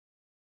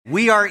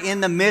We are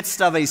in the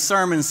midst of a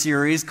sermon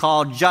series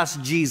called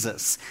Just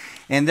Jesus.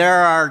 And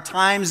there are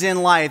times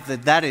in life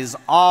that is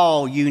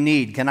all you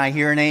need. Can I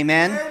hear an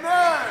amen?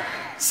 Amen.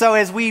 So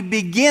as we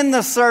begin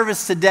the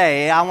service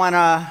today, I want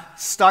to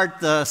start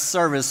the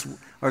service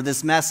or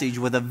this message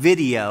with a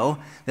video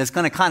that's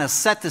going to kind of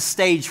set the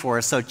stage for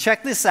us. So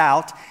check this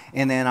out,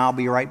 and then I'll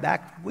be right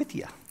back with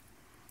you.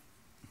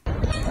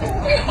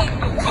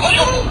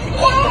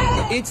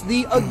 It's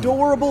the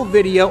adorable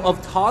video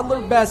of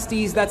toddler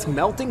besties that's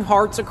melting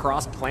hearts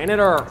across planet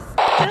Earth.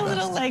 Their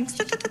little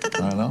legs.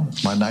 I don't know.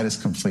 My night is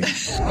complete.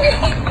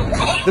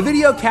 The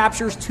video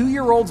captures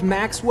 2-year-olds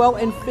Maxwell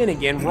and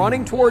Finnegan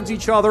running towards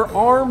each other,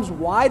 arms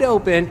wide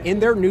open, in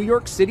their New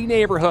York City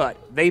neighborhood.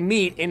 They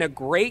meet in a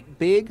great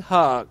big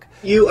hug.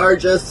 You are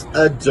just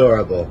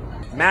adorable.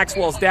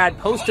 Maxwell's dad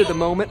posted the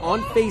moment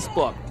on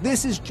Facebook.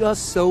 This is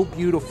just so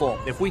beautiful.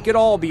 If we could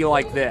all be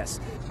like this.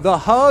 The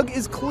hug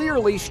is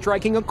clearly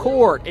striking a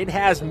chord. It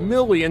has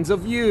millions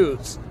of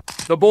views.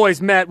 The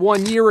boys met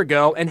 1 year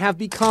ago and have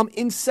become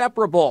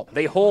inseparable.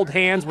 They hold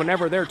hands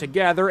whenever they're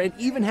together and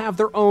even have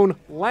their own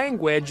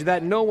language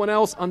that no one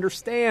else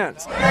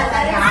understands.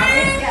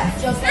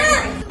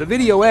 The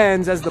video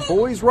ends as the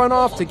boys run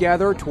off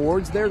together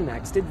towards their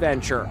next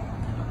adventure.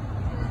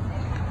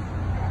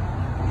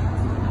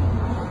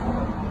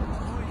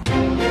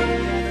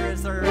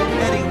 As they're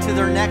heading to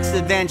their next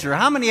adventure,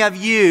 how many of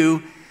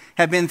you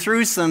have been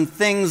through some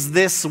things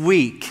this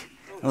week?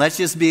 Let's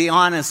just be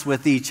honest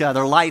with each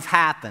other. Life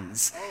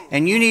happens.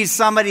 And you need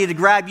somebody to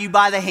grab you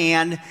by the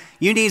hand.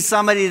 You need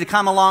somebody to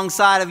come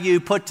alongside of you,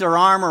 put their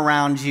arm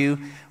around you.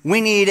 We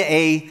need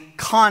a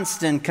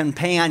constant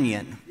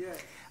companion.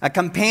 A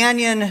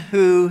companion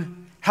who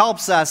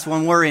helps us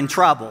when we're in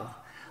trouble,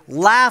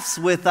 laughs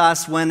with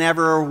us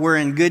whenever we're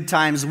in good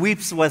times,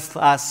 weeps with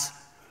us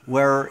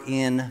when we're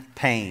in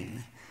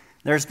pain.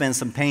 There's been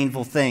some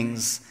painful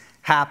things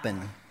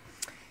happen.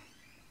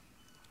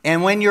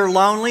 And when you're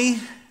lonely,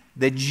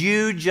 that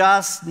you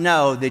just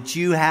know that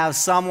you have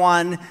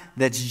someone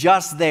that's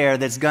just there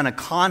that's going to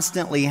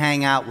constantly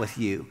hang out with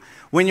you.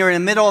 When you're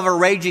in the middle of a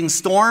raging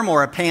storm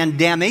or a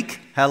pandemic,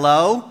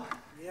 hello?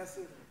 Yes,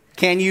 sir.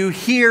 Can you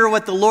hear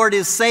what the Lord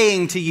is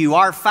saying to you?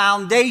 Our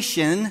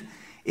foundation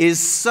is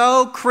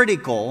so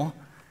critical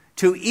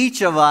to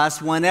each of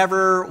us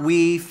whenever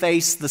we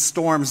face the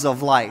storms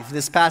of life.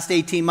 This past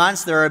 18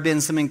 months, there have been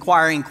some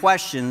inquiring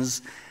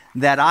questions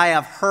that I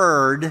have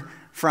heard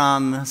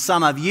from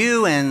some of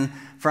you and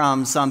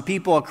from some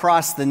people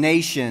across the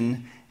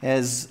nation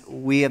as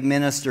we have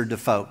ministered to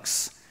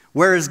folks.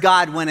 Where is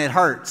God when it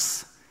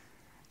hurts?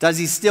 Does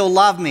He still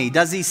love me?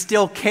 Does He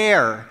still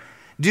care?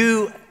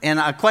 And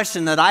a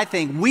question that I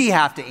think we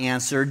have to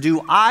answer,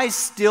 do I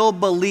still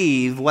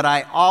believe what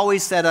I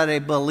always said that I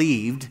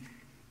believed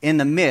in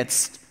the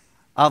midst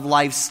of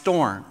life's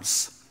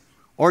storms?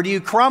 Or do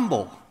you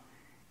crumble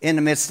in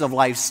the midst of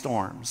life's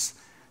storms?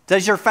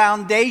 Does your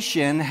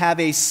foundation have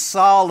a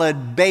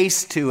solid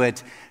base to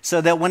it so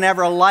that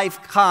whenever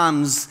life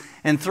comes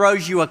and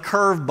throws you a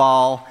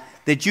curveball,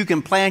 that you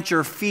can plant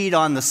your feet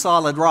on the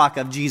solid rock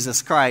of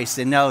Jesus Christ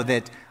and know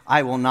that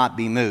I will not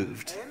be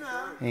moved?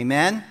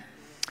 Amen?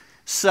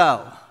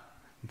 So,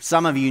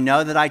 some of you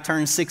know that I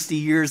turned 60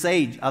 years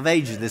of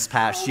age this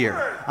past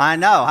year. I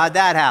know. How'd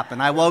that happen?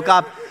 I woke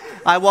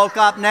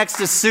up next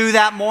to Sue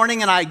that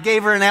morning and I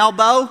gave her an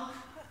elbow,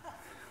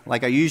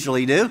 like I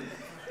usually do.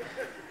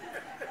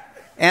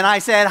 And I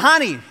said,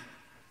 honey,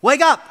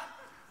 wake up.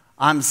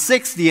 I'm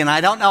 60 and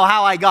I don't know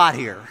how I got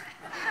here.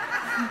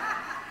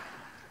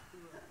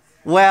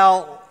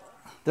 Well,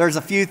 there's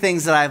a few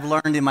things that I've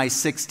learned in my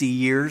 60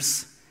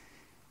 years.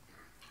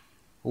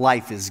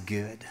 Life is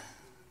good.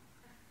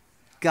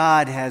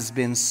 God has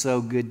been so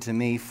good to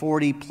me.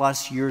 40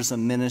 plus years of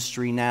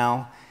ministry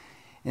now,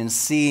 and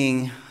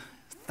seeing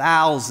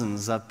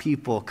thousands of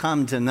people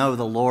come to know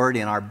the Lord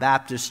in our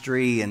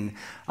baptistry and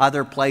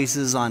other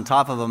places, on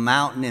top of a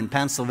mountain in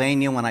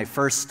Pennsylvania when I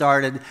first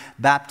started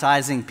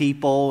baptizing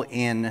people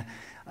in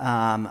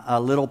a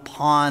little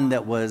pond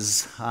that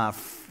was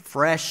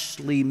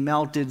freshly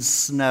melted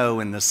snow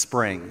in the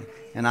spring.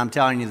 And I'm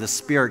telling you, the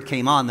Spirit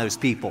came on those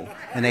people.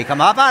 And they come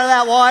up out of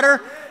that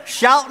water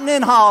shouting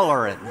and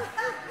hollering.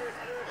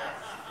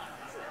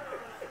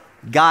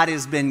 God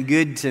has been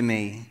good to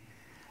me.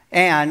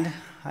 And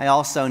I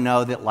also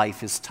know that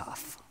life is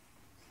tough.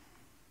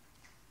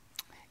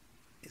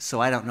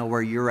 So I don't know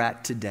where you're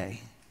at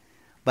today.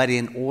 But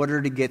in order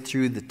to get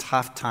through the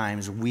tough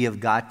times, we have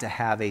got to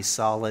have a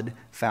solid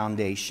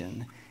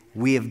foundation.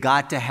 We have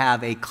got to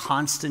have a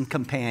constant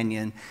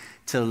companion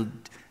to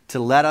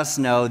let us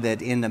know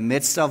that in the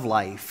midst of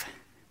life,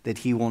 that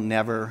He will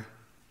never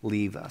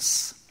leave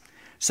us.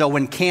 So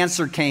when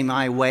cancer came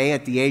my way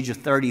at the age of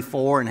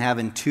 34 and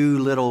having 2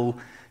 little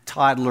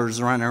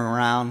toddlers running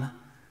around,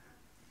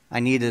 I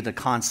needed a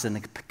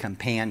constant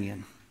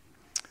companion.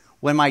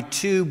 When my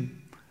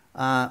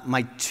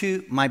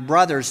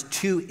brother's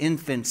 2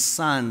 infant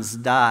sons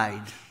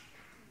died,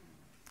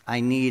 they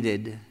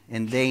needed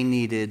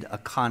a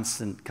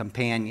constant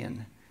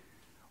companion.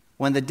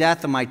 When the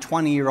death of my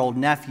 20-year-old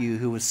nephew,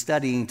 who was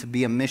studying to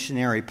be a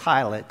missionary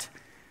pilot,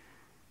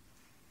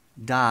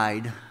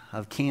 died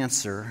of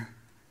cancer,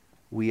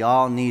 we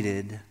all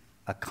needed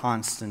a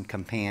constant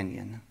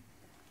companion.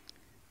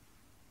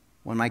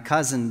 When my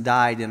cousin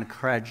died in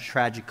a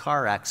tragic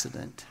car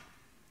accident,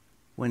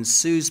 when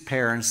Sue's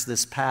parents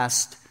this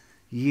past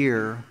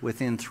year,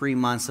 within 3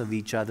 months of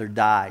each other,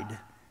 died,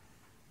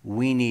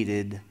 we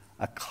needed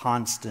a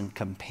constant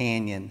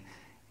companion,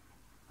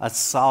 a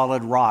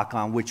solid rock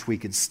on which we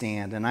could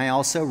stand. And I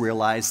also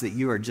realize that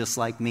you are just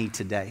like me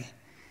today.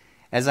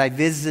 As I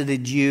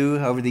visited you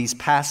over these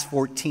past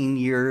 14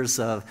 years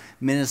of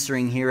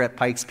ministering here at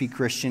Pikes Peak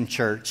Christian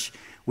Church,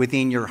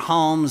 within your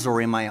homes or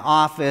in my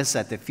office,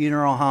 at the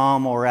funeral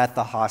home or at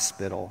the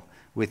hospital,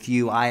 with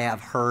you, I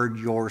have heard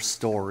your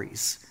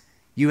stories.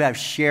 You have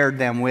shared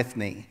them with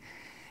me.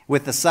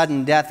 With the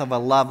sudden death of a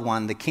loved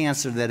one, the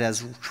cancer that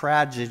has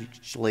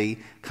tragically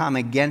come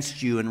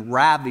against you and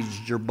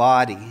ravaged your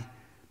body,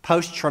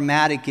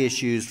 post-traumatic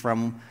issues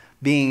from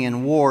being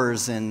in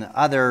wars and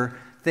other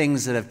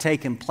things that have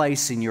taken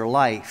place in your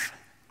life,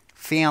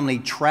 family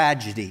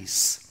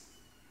tragedies.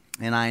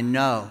 And I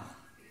know,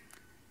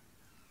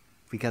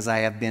 because I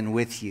have been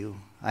with you,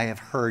 I have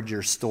heard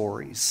your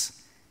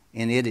stories.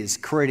 And it is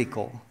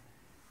critical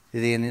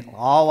that in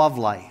all of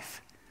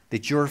life,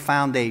 that your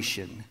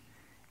foundation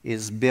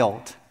is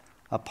built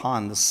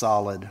upon the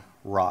solid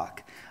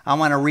rock. I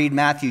want to read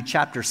Matthew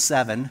chapter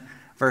 7,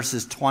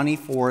 verses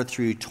 24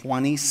 through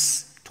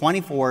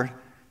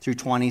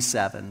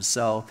 27.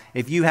 So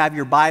if you have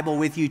your Bible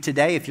with you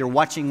today, if you're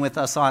watching with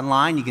us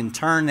online, you can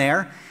turn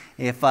there.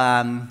 If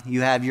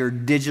you have your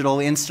digital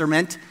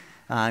instrument,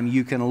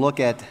 you can look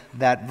at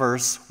that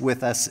verse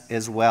with us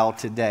as well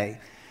today.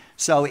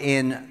 So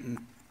in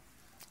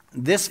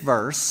this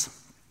verse,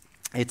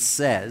 it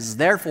says,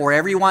 "Therefore,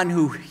 everyone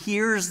who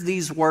hears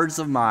these words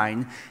of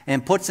mine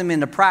and puts them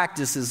into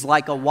practice is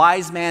like a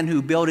wise man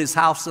who built his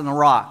house on a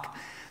rock.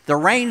 The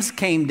rains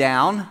came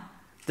down,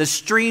 the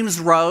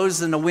streams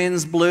rose, and the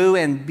winds blew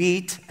and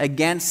beat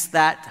against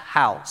that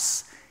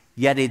house.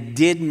 Yet it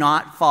did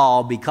not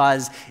fall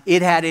because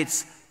it had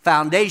its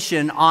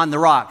foundation on the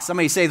rock."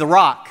 Somebody say the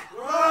rock.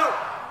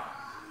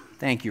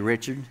 Thank you,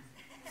 Richard.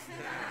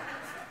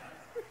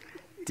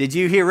 Did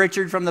you hear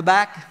Richard from the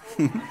back?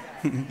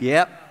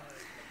 Yep.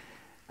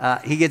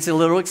 He gets a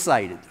little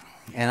excited,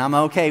 and I'm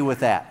okay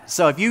with that.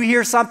 So if you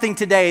hear something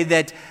today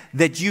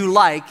that you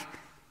like,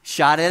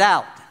 shout it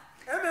out.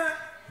 Amen.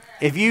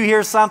 If you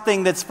hear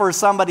something that's for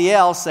somebody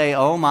else, say,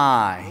 "Oh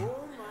my."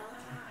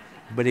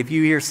 But if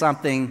you hear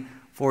something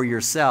for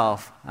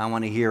yourself, I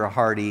want to hear a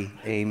hearty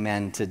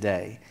amen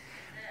today.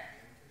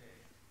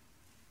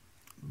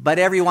 But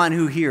everyone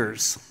who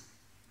hears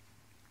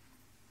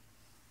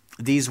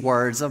these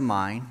words of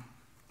mine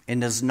and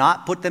does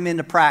not put them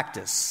into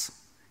practice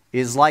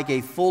is like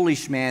a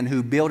foolish man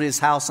who built his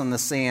house on the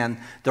sand.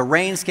 The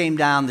rains came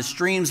down, the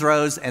streams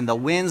rose, and the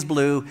winds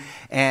blew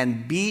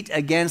and beat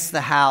against the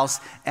house,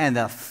 and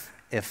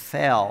it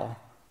fell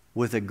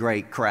with a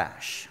great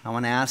crash. I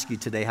want to ask you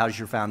today, how's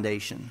your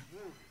foundation?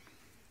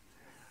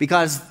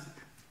 Because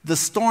the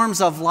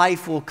storms of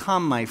life will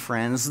come, my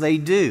friends. They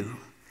do.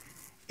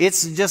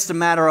 It's just a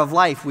matter of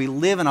life. We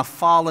live in a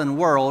fallen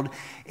world,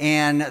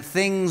 and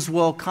things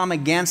will come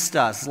against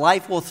us.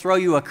 Life will throw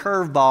you a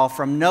curveball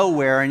from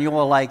nowhere, and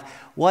you're like,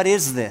 "What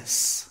is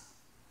this?"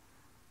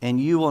 And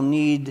you will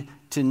need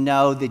to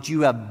know that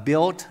you have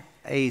built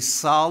a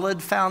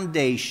solid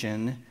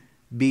foundation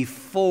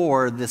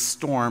before the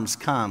storms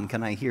come.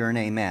 Can I hear an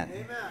amen?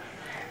 Amen.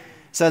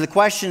 So the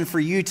question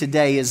for you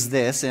today is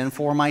this, and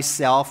for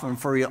myself and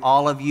for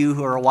all of you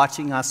who are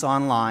watching us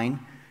online: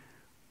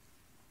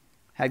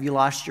 have you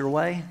lost your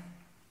way?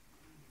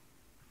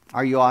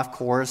 Are you off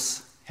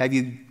course? Have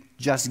you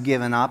just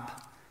given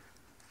up?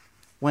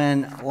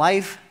 When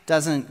life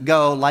doesn't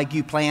go like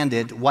you planned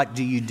it, what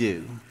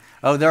do?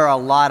 Oh, there are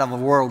a lot of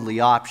worldly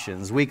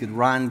options. We could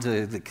run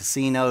to the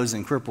casinos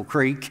in Cripple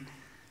Creek.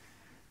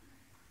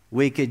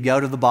 We could go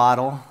to the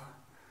bottle.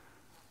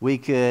 We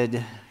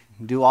could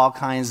do all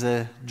kinds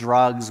of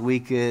drugs. We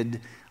could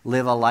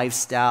live a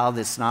lifestyle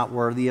that's not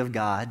worthy of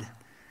God.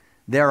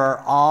 There are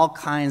all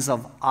kinds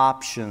of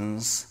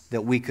options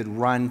that we could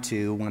run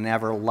to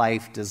whenever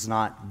life does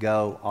not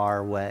go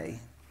our way.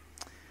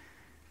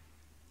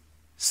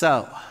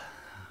 So,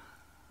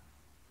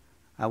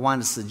 I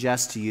want to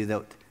suggest to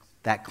you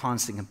that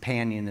constant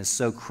companion is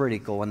so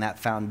critical, and that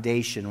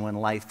foundation when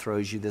life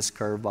throws you this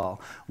curveball.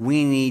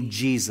 We need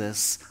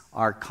Jesus,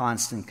 our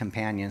constant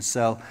companion.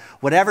 So,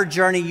 whatever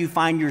journey you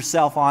find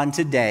yourself on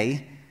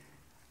today,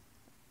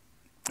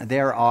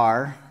 there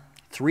are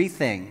 3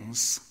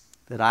 things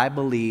that I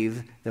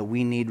believe that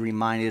we need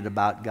reminded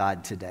about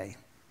God today.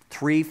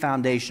 3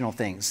 foundational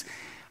things.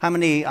 How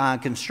many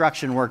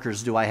construction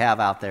workers do I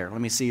have out there?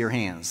 Let me see your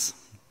hands.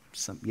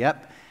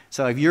 Yep.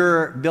 So if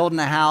you're building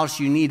a house,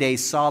 you need a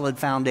solid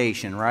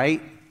foundation,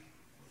 right?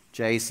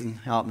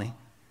 Jason, help me.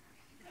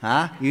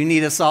 You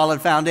need a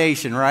solid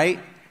foundation, right?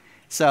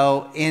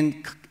 So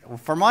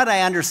from what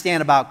I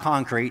understand about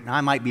concrete, and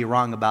I might be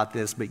wrong about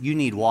this, but you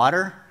need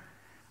water,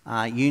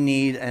 You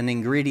need an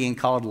ingredient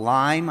called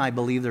lime. I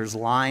believe there's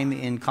lime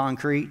in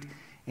concrete.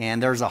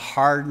 And there's a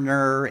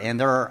hardener, and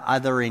there are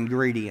other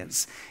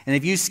ingredients. And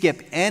if you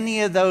skip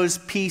any of those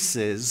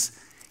pieces,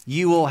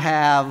 you will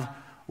have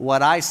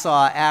what I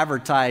saw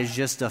advertised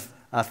just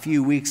a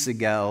few weeks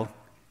ago,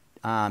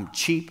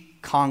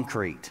 cheap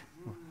concrete.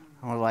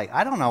 I was like,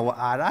 I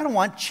don't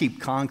want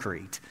cheap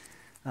concrete.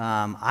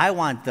 I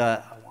want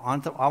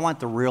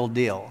the real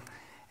deal.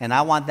 And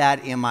I want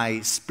that in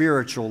my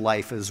spiritual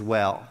life as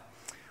well.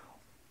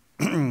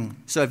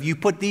 So if you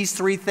put these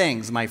three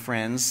things, my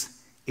friends,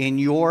 in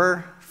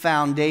your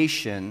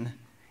foundation,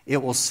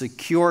 it will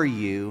secure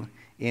you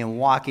in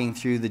walking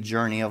through the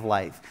journey of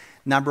life.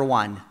 Number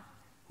one,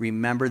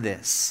 remember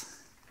this.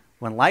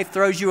 When life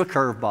throws you a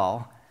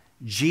curveball,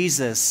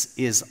 Jesus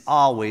is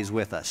always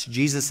with us.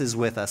 Jesus is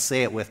with us.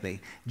 Say it with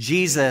me.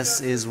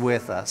 Jesus is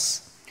with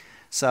us.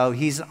 So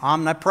he's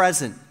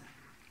omnipresent.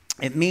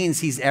 It means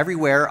he's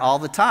everywhere all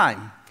the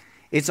time.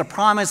 It's a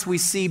promise we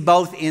see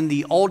both in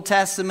the Old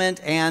Testament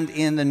and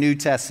in the New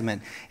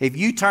Testament. If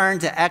you turn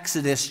to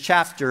Exodus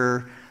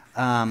chapter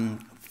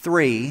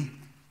 3,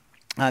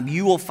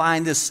 you will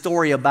find this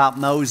story about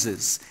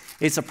Moses.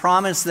 It's a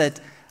promise that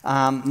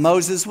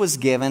Moses was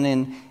given.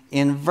 And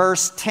in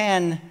verse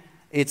 10,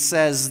 it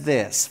says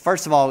this.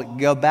 First of all,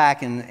 go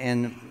back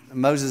and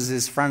Moses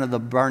is in front of the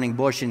burning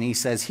bush and he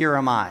says, "Here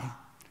am I."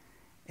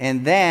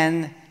 And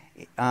then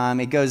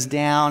it goes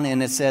down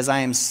and it says, "I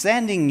am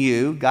sending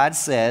you," God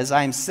says,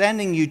 "I am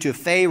sending you to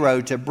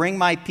Pharaoh to bring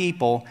my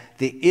people,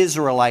 the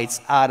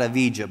Israelites, out of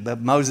Egypt."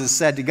 But Moses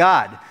said to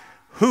God,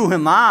 "Who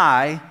am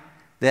I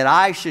that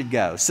I should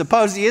go?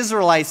 Suppose the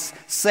Israelites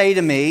say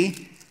to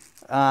me,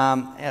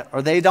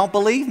 or they don't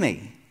believe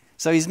me."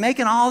 So he's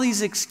making all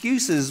these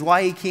excuses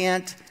why he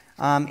can't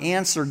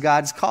answer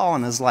God's call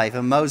in his life.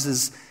 And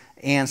Moses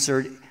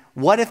answered,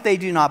 "What if they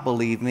do not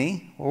believe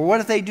me? Or what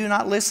if they do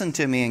not listen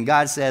to me?" And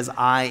God says,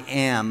 "I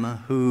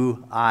am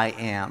who I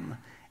am,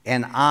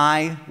 and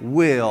I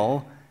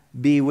will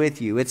be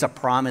with you." It's a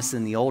promise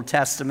in the Old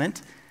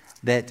Testament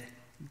that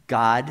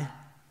God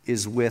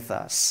is with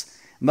us.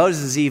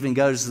 Moses even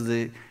goes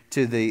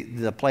to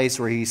the place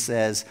where he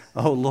says,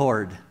 "Oh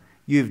Lord,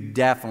 you've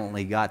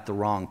definitely got the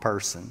wrong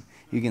person."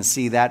 You can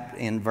see that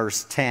in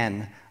verse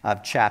 10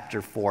 of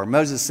chapter 4.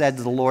 Moses said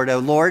to the Lord, "Oh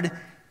Lord,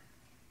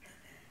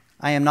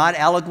 I am not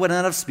eloquent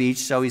enough of speech."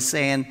 So he's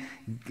saying,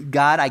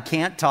 "God, I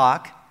can't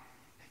talk."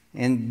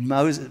 And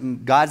Moses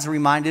is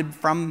reminded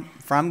from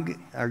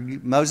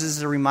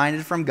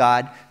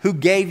God, "Who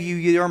gave you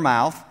your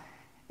mouth?"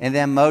 And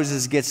then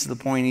Moses gets to the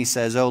point, he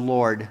says, "Oh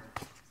Lord,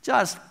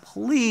 just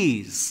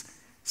please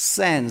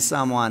send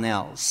someone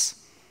else."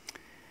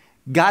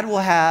 God will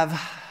have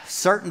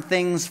certain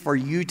things for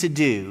you to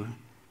do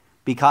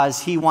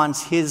because he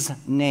wants his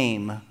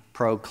name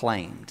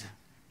proclaimed.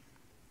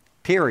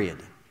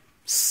 Period.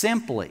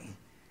 Simply.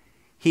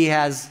 He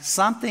has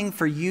something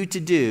for you to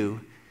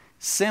do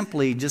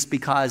simply just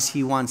because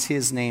he wants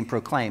his name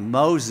proclaimed.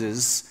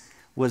 Moses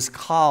was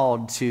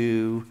called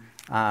to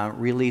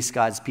release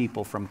God's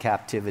people from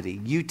captivity.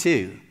 You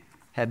too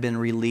have been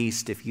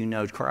released if you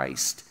know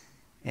Christ.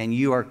 And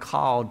you are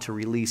called to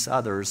release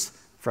others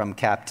from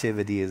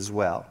captivity as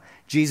well.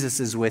 Jesus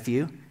is with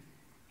you.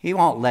 He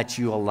won't let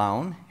you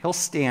alone. He'll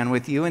stand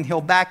with you and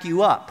he'll back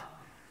you up.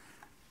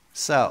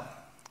 So,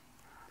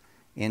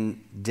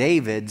 in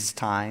David's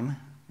time,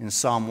 in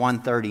Psalm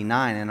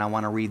 139, and I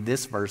want to read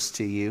this verse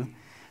to you.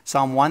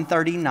 Psalm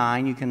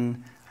 139, you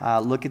can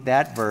look at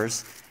that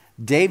verse.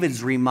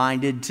 David's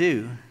reminded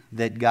too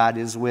that God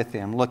is with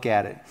him. Look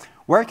at it.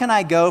 "Where can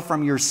I go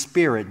from your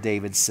spirit?"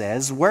 David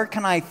says. "Where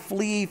can I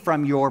flee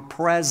from your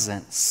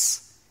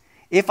presence?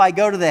 If I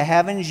go to the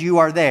heavens, you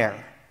are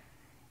there.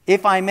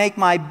 If I make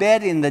my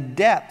bed in the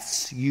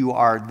depths, you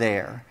are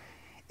there.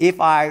 If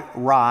I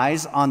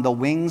rise on the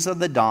wings of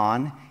the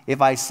dawn,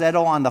 if I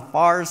settle on the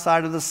far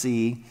side of the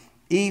sea,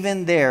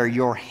 even there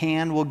your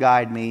hand will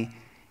guide me,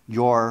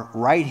 your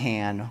right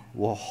hand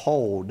will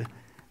hold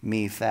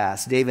me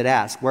fast." David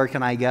asked, "Where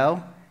can I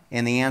go?"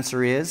 And the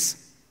answer is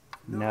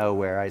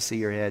nowhere. I see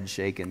your head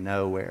shaking.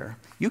 Nowhere.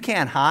 You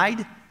can't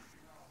hide.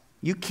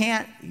 You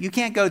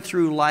can't go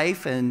through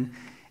life and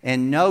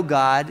know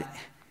God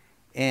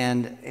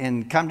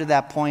and come to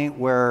that point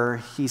where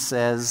he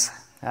says,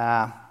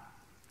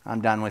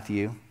 "I'm done with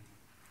you."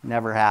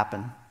 Never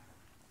happened.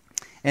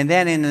 And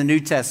then in the New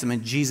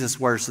Testament, Jesus'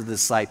 words to the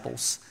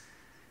disciples,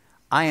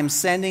 "I am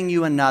sending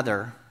you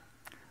another,"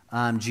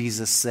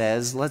 Jesus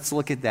says. Let's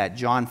look at that.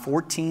 John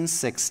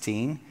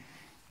 14:16.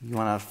 You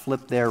want to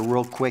flip there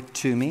real quick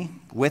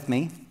with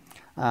me.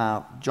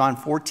 John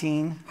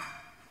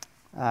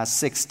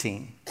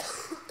 14:16.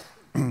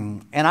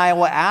 "And I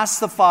will ask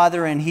the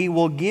Father, and he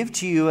will give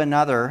to you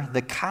another,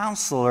 the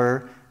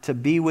Counselor, to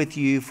be with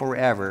you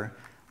forever,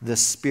 the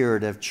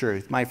Spirit of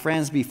truth." My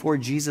friends, before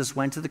Jesus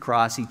went to the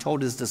cross, he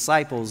told his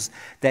disciples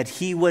that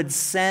he would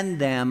send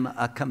them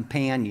a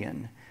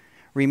companion.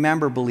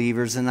 Remember,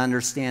 believers, and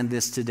understand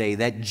this today,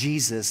 that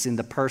Jesus, in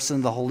the person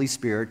of the Holy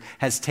Spirit,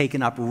 has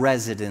taken up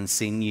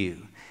residence in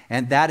you.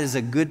 And that is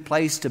a good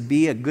place to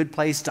be, a good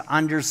place to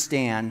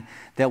understand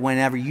that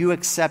whenever you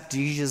accept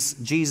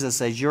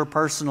Jesus as your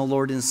personal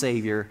Lord and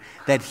Savior,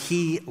 that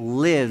He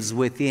lives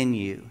within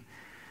you.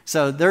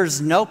 So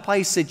there's no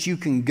place that you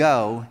can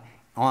go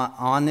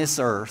on this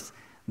earth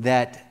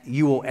that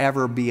you will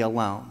ever be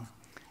alone.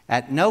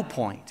 At no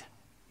point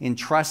in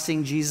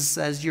trusting Jesus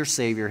as your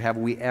Savior have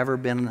we ever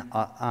been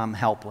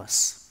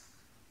helpless.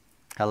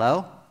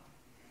 Hello?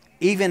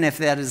 Even if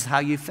that is how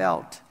you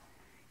felt.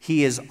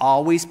 He is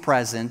always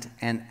present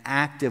and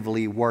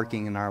actively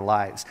working in our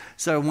lives.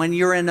 So when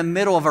you're in the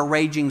middle of a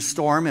raging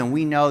storm, and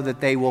we know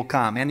that they will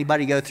come.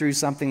 Anybody go through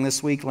something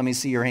this week? Let me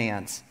see your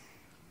hands.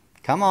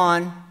 Come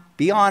on.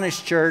 Be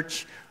honest,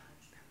 church.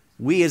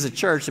 We as a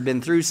church have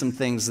been through some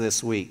things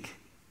this week.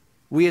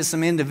 We as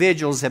some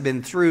individuals have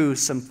been through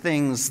some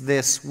things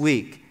this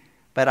week.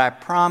 But I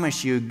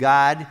promise you,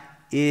 God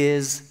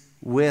is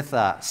with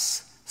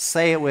us.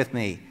 Say it with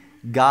me.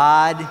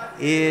 God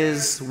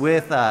is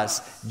with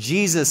us.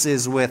 Jesus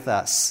is with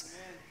us.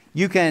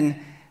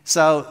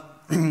 So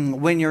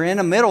when you're in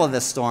the middle of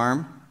the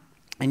storm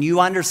and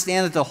you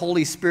understand that the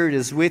Holy Spirit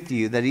is with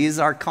you, that He is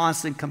our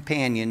constant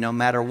companion no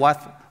matter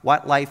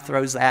what life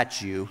throws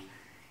at you,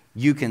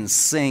 you can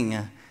sing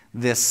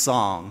this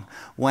song.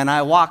 When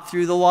I walk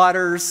through the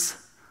waters,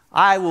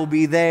 I will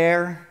be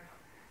there,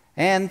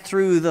 and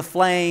through the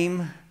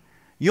flame,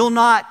 you'll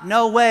not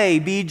no way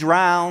be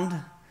drowned.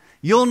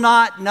 You'll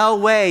not no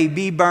way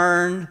be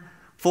burned,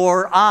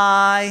 for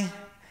I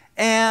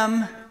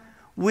am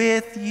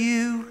with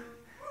you.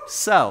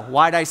 So,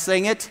 why'd I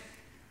sing it?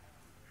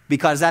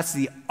 Because that's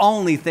the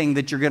only thing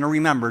that you're going to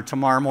remember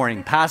tomorrow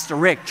morning. Pastor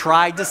Rick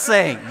tried to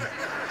sing.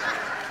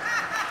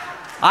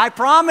 I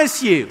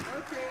promise you.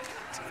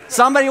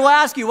 Somebody will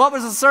ask you, what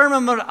was the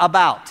sermon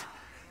about?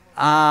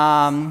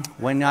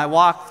 When I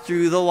walk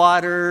through the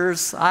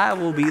waters, I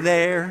will be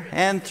there,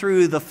 and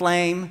through the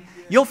flame.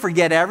 You'll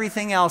forget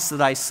everything else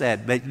that I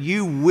said, but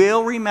you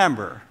will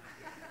remember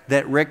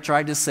that Rick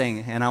tried to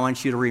sing, and I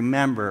want you to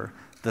remember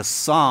the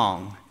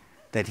song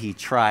that he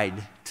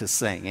tried to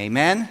sing.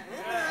 Amen?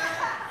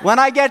 When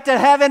I get to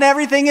heaven,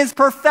 everything is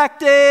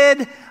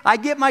perfected. I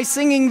get my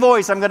singing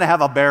voice. I'm going to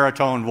have a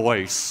baritone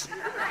voice.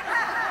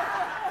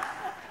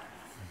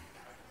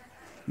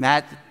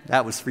 Matt,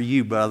 that was for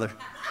you, brother.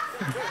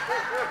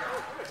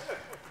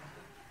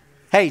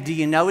 Hey, do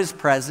you know His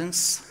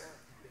presence?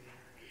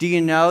 Do you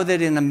know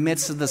that in the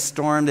midst of the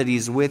storm that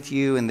He's with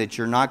you and that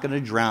you're not going to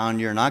drown,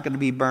 you're not going to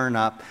be burned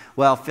up?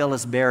 Well,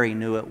 Phyllis Berry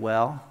knew it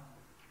well.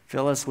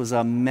 Phyllis was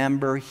a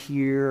member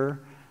here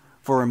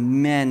for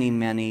many,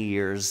 many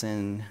years.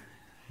 And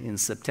in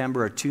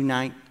September of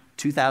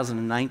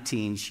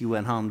 2019, she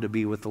went home to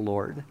be with the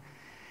Lord.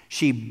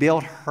 She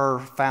built her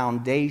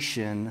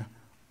foundation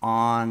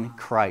on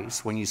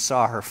Christ. When you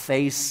saw her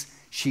face,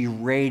 she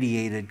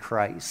radiated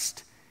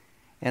Christ.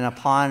 And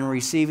upon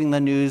receiving the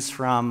news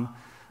from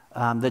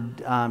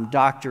the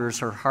doctors,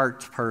 her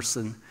heart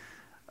person,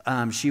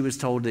 she was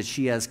told that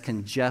she has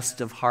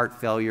congestive heart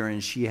failure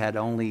and she had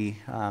only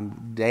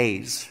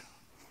days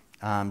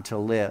to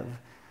live.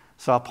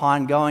 So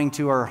upon going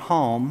to her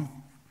home,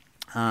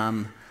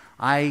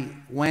 I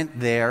went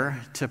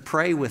there to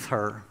pray with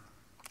her.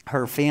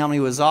 Her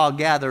family was all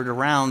gathered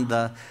around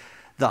the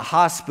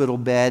hospital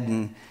bed,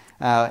 and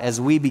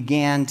as we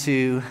began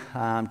to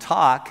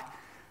talk,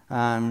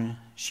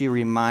 she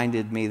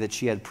reminded me that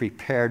she had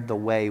prepared the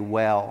way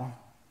well.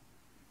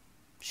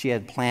 She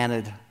had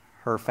planted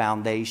her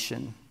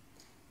foundation.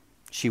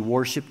 She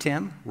worshiped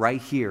Him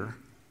right here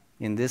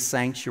in this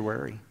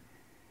sanctuary.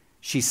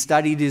 She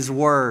studied His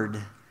Word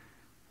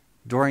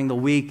during the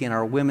week in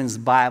our women's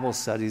Bible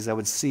studies. I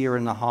would see her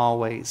in the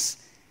hallways.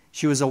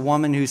 She was a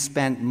woman who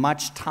spent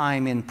much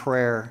time in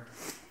prayer.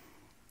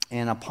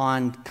 And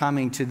upon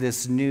coming to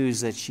this news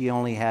that she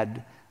only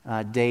had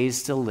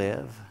days to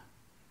live,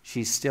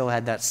 she still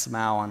had that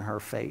smile on her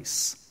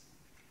face.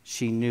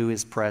 She knew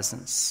His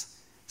presence.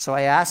 So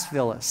I asked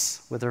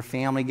Phyllis, with her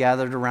family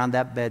gathered around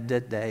that bed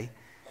that day,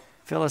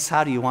 Phyllis,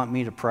 how do you want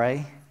me to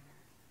pray?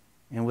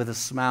 And with a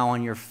smile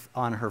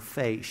on her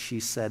face, she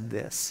said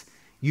this,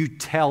 you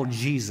tell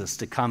Jesus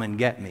to come and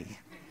get me.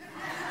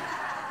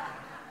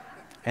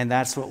 And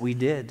that's what we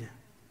did.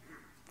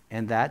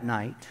 And that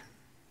night,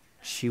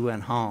 she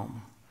went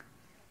home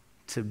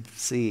to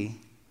see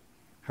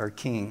her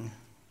King.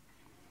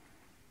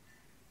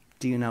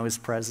 Do you know His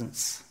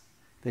presence?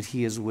 That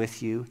He is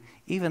with you,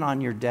 even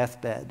on your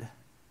deathbed?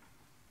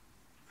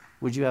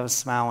 Would you have a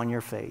smile on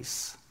your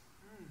face,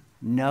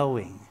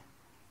 knowing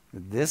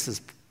that this is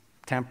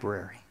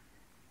temporary,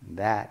 and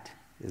that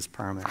is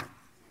permanent?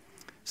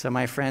 So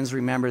my friends,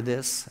 remember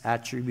this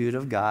attribute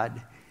of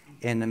God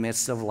in the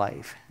midst of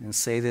life. And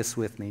say this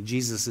with me.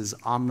 Jesus is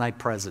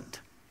omnipresent.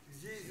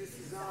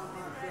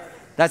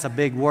 That's a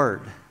big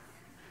word.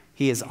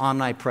 He is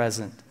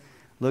omnipresent.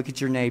 Look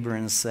at your neighbor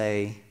and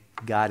say,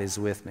 God is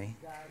with me.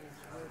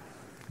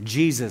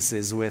 Jesus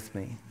is with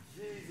me.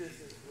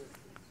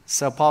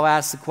 So Paul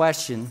asks the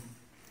question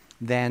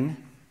then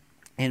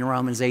in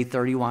Romans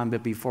 8:31,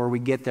 but before we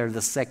get there,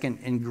 the second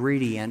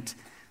ingredient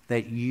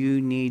that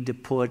you need to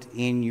put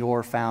in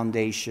your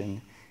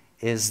foundation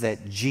is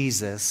that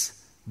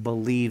Jesus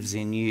believes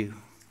in you.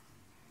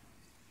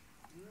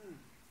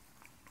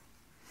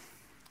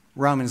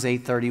 Romans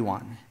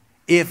 8:31.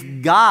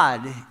 If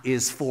God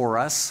is for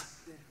us,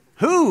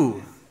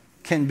 who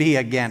can be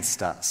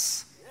against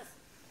us?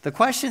 The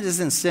question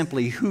isn't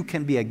simply who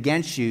can be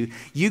against you.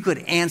 You could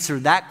answer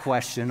that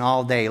question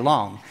all day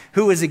long.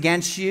 Who is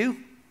against you?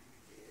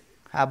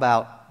 How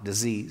about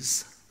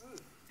disease?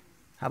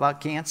 How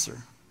about cancer?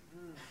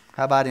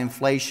 How about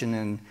inflation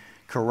and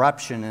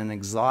corruption and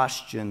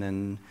exhaustion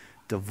and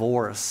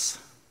divorce?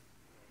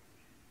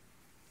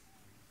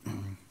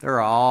 There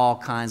are all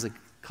kinds of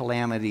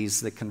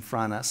calamities that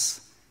confront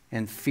us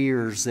and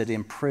fears that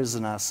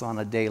imprison us on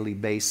a daily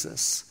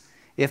basis.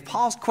 If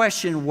Paul's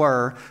question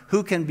were,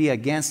 who can be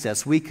against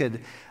us, we could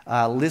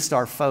list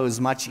our foes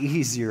much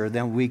easier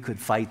than we could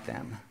fight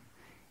them.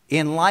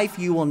 In life,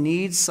 you will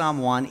need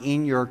someone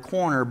in your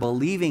corner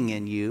believing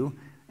in you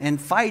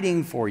and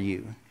fighting for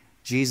you.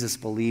 Jesus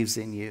believes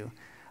in you.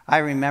 I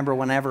remember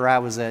whenever I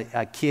was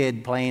a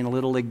kid playing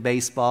Little League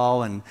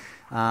Baseball and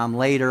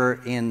later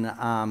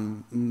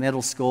in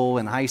middle school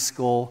and high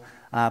school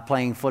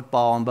playing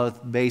football and both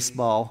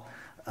baseball,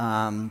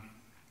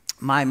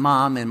 my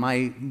mom and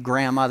my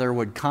grandmother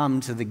would come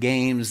to the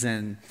games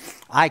and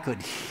I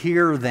could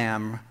hear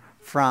them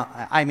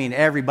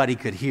everybody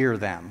could hear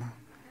them,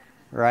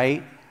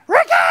 right?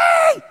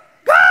 Ricky,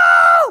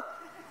 go!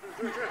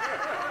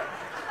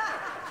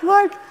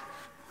 Like,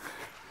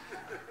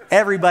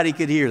 everybody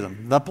could hear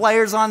them. The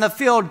players on the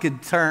field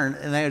could turn,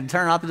 and they would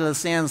turn up into the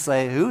stand and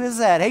say, who is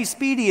that? Hey,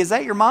 Speedy, is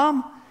that your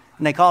mom?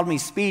 And they called me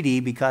Speedy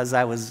because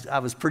I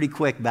was pretty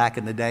quick back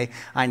in the day.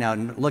 I know,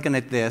 looking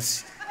at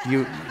this,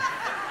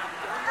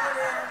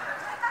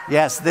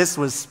 yes, this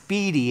was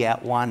Speedy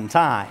at one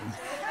time.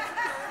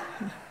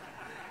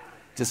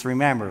 Just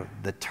remember,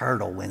 the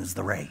turtle wins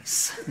the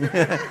race.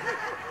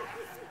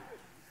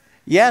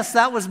 Yes,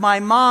 that was my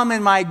mom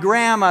and my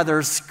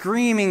grandmother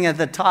screaming at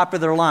the top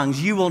of their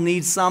lungs. You will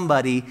need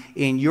somebody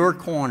in your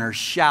corner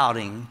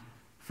shouting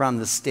from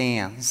the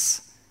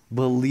stands,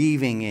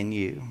 believing in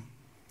you.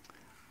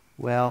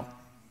 Well,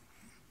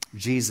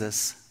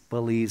 Jesus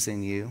believes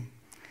in you.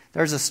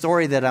 There's a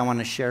story that I want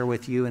to share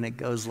with you, and it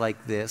goes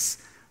like this.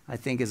 I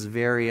think it's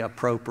very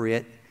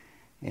appropriate,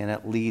 and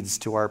it leads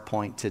to our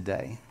point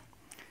today.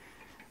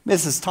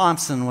 Mrs.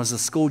 Thompson was a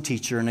school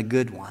teacher and a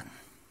good one.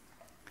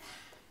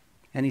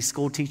 Any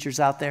school teachers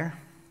out there?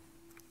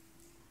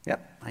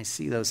 Yep, I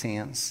see those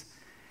hands.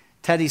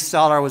 Teddy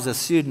Stoller was a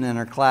student in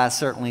her class,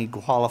 certainly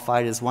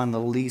qualified as one of the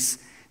least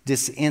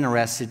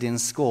disinterested in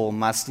school.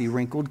 Musty,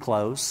 wrinkled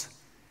clothes,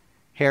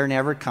 hair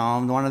never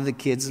combed, one of the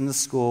kids in the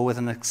school with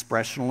an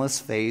expressionless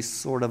face,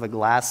 sort of a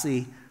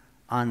glassy,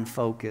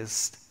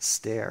 unfocused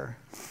stare.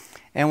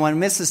 And when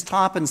Mrs.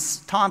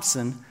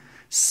 Thompson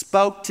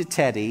spoke to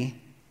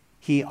Teddy,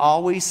 he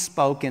always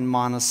spoke in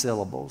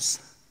monosyllables.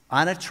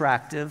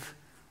 Unattractive,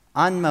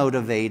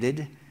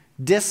 unmotivated,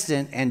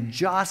 distant, and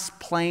just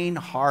plain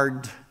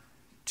hard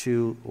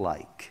to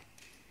like.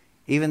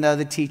 Even though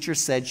the teacher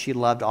said she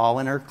loved all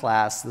in her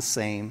class the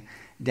same,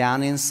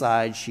 down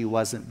inside she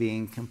wasn't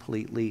being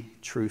completely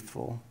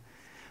truthful.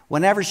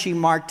 Whenever she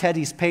marked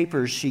Teddy's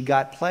papers, she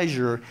got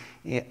pleasure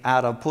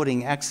out of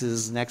putting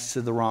X's next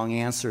to the wrong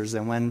answers.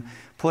 And when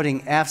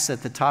putting F's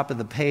at the top of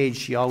the page,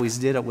 she always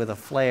did it with a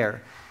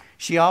flair.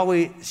 She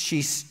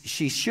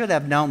should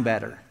have known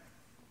better,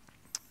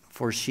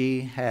 for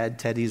she had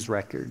Teddy's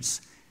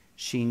records.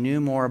 She knew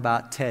more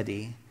about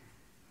Teddy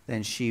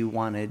than she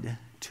wanted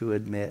to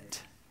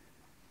admit.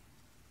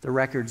 The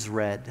records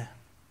read,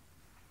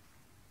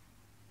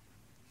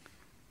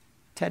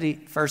 Teddy,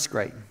 first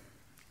grade.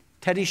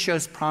 Teddy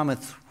shows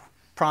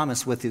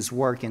promise with his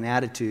work and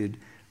attitude,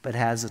 but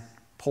has a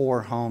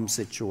poor home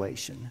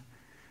situation.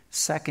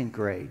 Second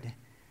grade.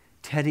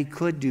 Teddy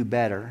could do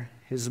better.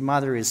 His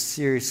mother is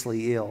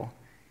seriously ill.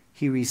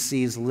 He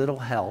receives little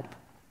help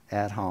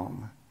at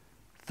home.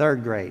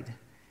 Third grade.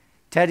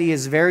 Teddy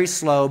is very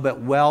slow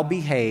but well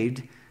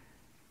behaved.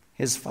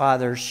 His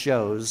father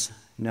shows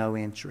no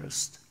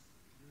interest.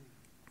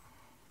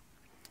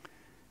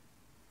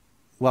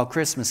 Well,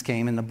 Christmas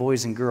came and the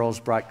boys and girls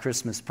brought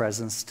Christmas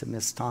presents to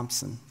Miss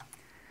Thompson.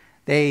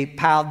 They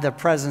piled the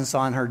presents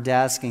on her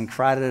desk and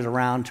crowded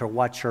around to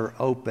watch her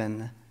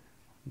open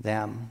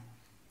them.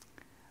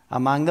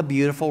 Among the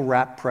beautiful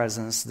wrapped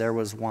presents, there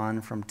was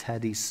one from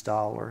Teddy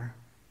Stoller.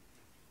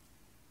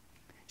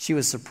 She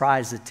was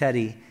surprised that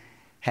Teddy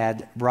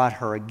had brought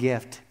her a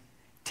gift.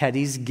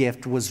 Teddy's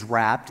gift was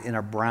wrapped in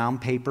a brown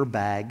paper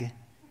bag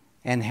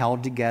and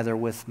held together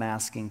with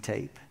masking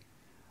tape.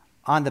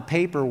 On the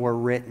paper were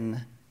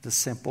written the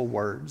simple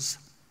words,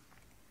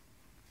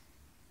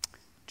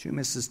 to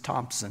Mrs.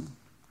 Thompson,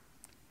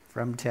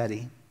 from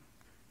Teddy.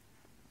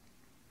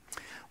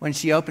 When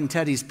she opened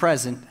Teddy's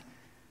present,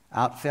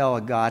 out fell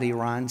a gaudy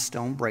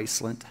rhinestone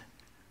bracelet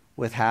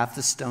with half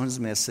the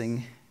stones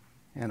missing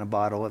and a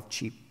bottle of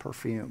cheap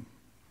perfume.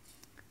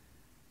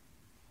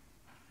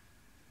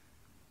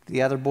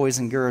 The other boys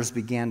and girls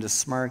began to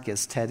smirk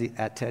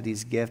at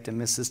Teddy's gift,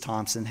 and Mrs.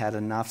 Thompson had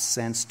enough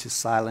sense to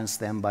silence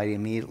them by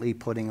immediately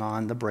putting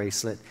on the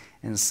bracelet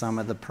and some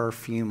of the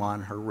perfume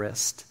on her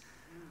wrist.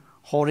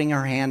 Holding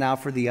her hand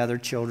out for the other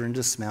children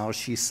to smell,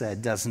 she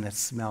said, "Doesn't it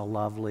smell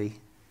lovely?"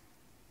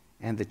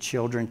 And the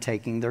children,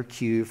 taking their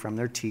cue from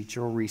their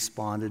teacher,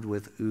 responded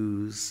with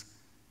oohs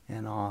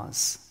and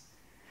ahs.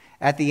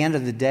 At the end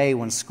of the day,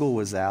 when school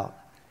was out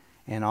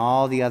and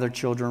all the other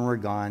children were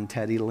gone,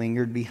 Teddy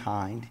lingered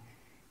behind.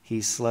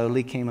 He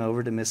slowly came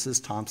over to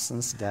Mrs.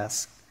 Thompson's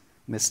desk,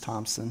 Miss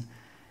Thompson,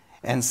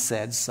 and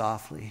said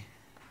softly,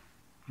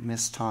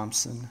 "Miss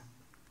Thompson,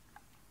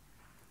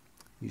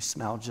 you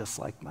smell just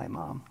like my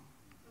mom.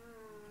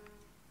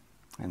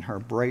 And her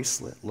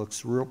bracelet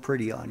looks real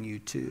pretty on you,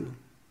 too.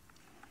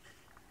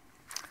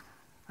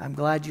 I'm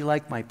glad you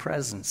like my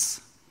presents."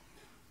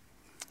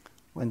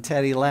 When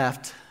Teddy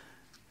left,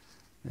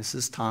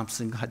 Mrs.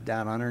 Thompson got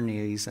down on her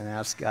knees and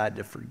asked God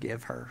to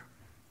forgive her.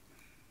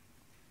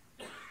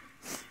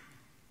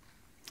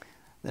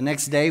 The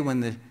next day, when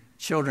the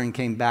children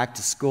came back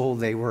to school,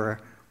 they were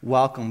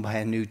welcomed by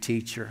a new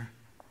teacher.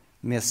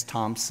 Miss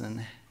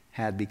Thompson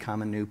had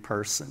become a new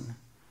person.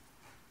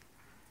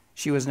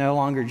 She was no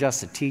longer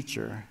just a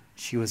teacher.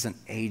 She was an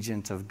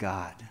agent of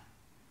God.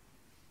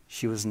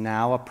 She was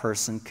now a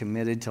person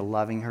committed to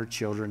loving her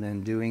children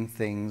and doing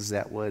things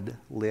that would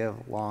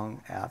live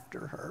long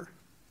after her.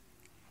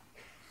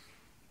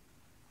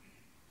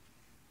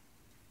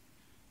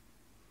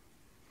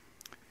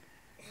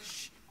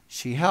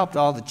 She helped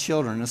all the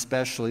children,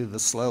 especially the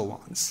slow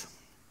ones,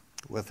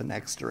 with an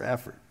extra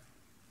effort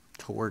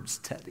towards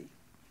Teddy.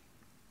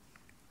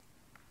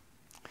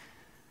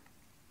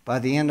 By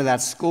the end of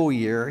that school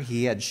year,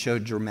 he had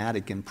showed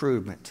dramatic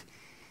improvement.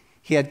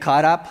 He had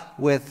caught up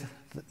with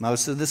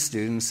most of the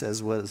students,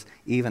 as was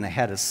even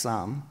ahead of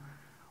some.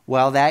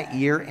 Well, that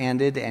year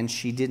ended, and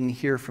she didn't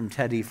hear from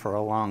Teddy for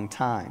a long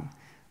time.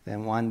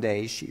 Then one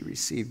day, she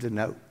received a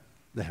note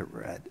that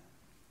read,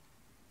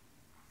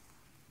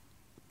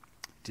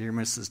 "Dear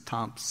Mrs.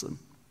 Thompson,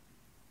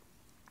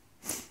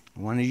 I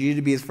wanted you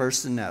to be the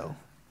first to know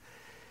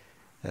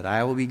that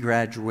I will be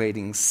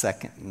graduating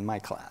second in my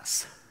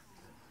class.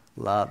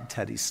 Love,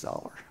 Teddy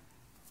Stoller."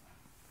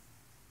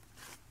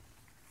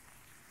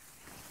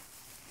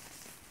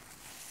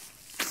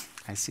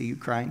 I see you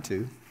crying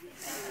too.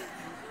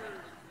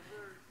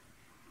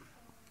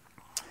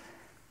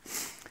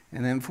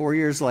 And then 4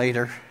 years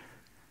later,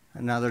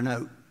 another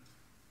note.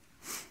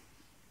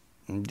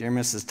 And "Dear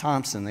Mrs.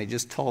 Thompson, they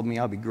just told me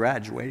I'll be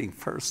graduating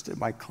first in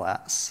my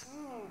class.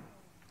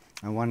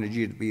 I wanted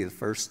you to be the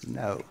first to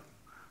know.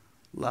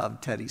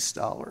 Love, Teddy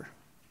Stoller."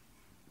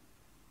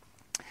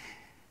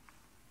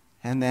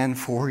 And then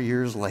 4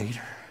 years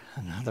later,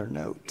 another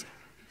note.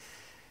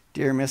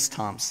 "Dear Miss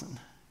Thompson,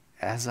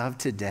 as of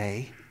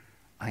today,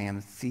 I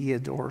am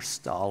Theodore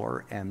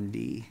Stoller,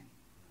 MD.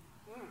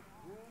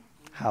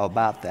 How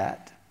about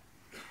that?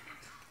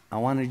 I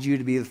wanted you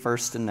to be the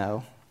first to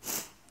know.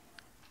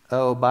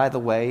 Oh, by the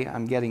way,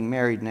 I'm getting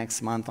married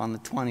next month on the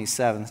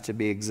 27th to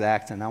be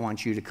exact, and I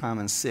want you to come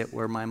and sit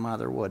where my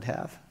mother would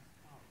have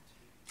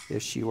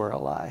if she were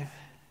alive.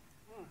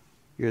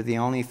 You're the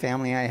only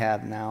family I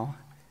have now.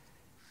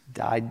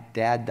 Dad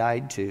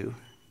died too.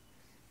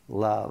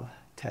 Love,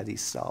 Teddy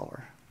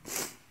Stoller."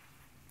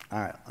 All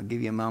right, I'll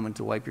give you a moment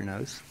to wipe your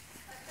nose,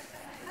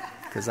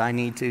 because I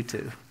need to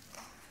too.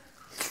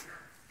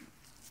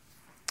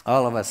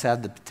 All of us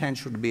have the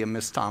potential to be a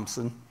Miss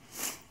Thompson.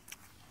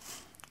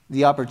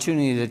 The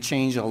opportunity to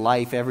change a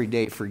life every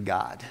day for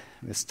God.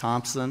 Miss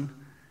Thompson,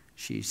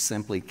 she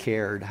simply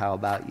cared. How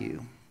about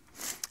you?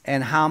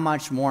 And how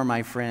much more,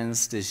 my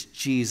friends, does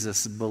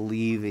Jesus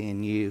believe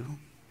in you?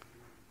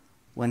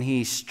 When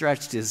he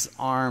stretched his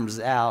arms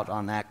out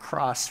on that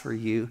cross for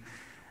you,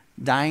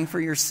 dying for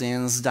your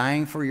sins,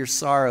 dying for your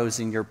sorrows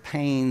and your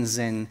pains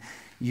and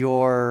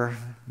your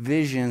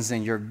visions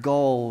and your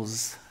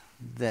goals,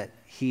 that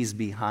he's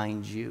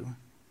behind you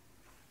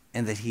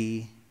and that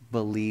he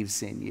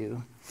believes in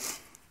you.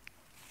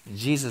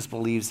 Jesus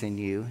believes in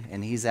you,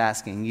 and he's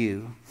asking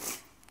you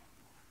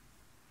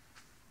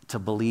to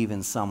believe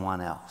in someone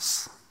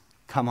else.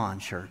 Come on,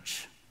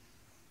 church.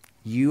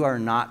 You are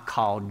not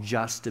called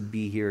just to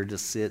be here to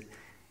sit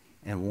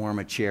and warm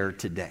a chair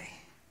today.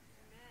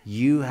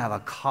 You have a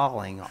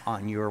calling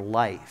on your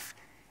life,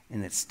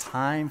 and it's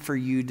time for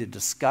you to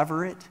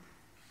discover it,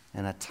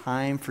 and a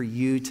time for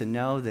you to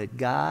know that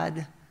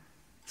God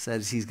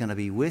says he's going to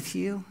be with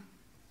you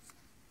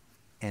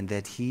and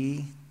that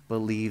he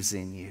believes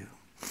in you.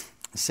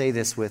 Say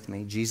this with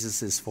me.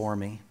 Jesus is for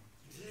me.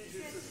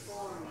 Jesus is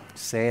for me.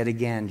 Say it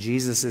again.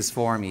 Jesus is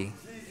for me.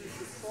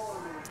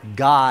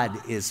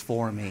 God is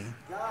for me.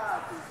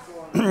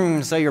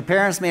 So your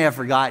parents may have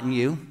forgotten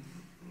you.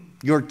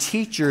 Your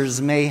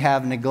teachers may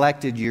have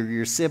neglected you.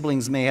 Your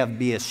siblings may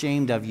be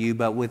ashamed of you.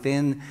 But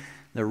within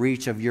the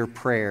reach of your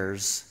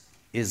prayers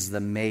is the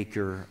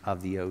maker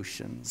of the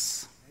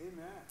oceans.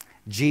 Amen.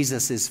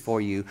 Jesus is for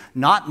you.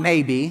 Not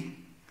maybe,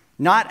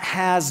 not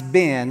has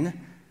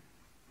been,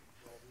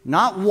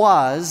 not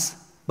was,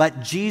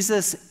 but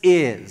Jesus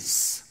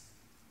is.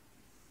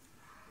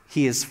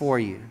 He is for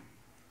you.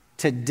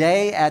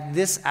 Today, at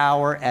this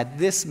hour, at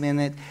this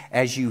minute,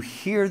 as you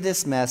hear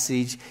this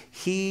message,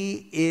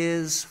 He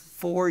is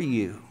for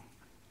you.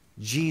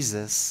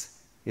 Jesus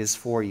is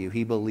for you.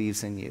 He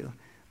believes in you.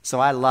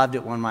 So I loved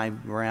it when my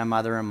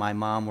grandmother and my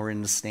mom were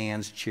in the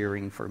stands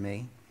cheering for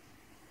me.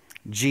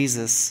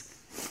 Jesus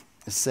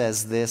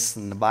says this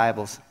in the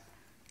Bible,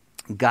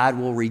 God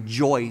will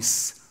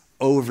rejoice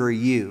over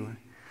you.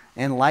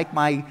 And like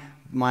my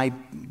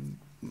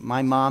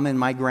mom and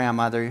my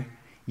grandmother,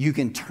 you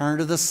can turn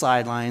to the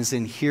sidelines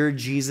and hear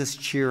Jesus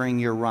cheering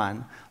your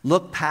run.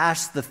 Look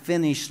past the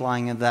finish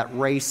line of that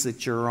race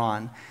that you're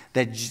on.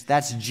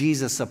 That's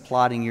Jesus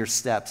applauding your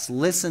steps.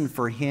 Listen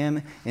for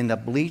Him in the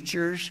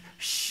bleachers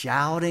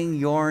shouting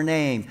your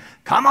name.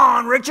 Come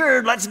on,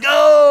 Richard, let's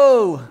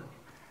go.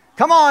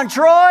 Come on,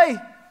 Troy,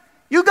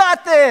 you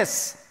got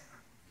this.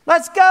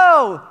 Let's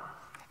go.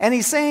 And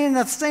He's saying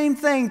the same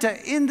thing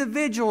to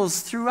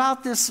individuals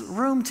throughout this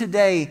room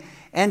today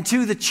and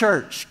to the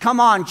church. Come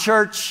on,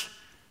 church.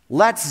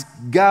 Let's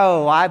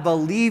go. I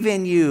believe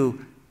in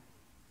you.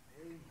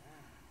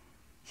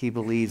 He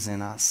believes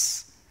in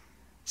us.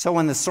 So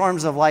when the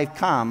storms of life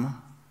come,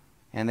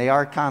 and they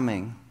are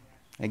coming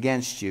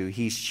against you,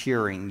 He's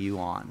cheering you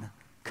on.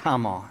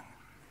 Come on.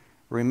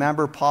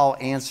 Remember, Paul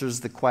answers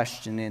the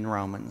question in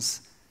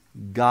Romans.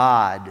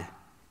 God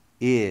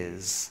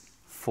is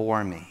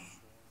for me.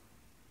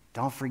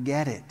 Don't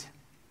forget it.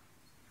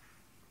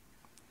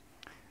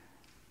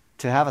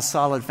 To have a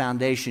solid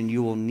foundation,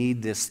 you will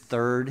need this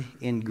third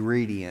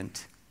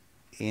ingredient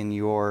in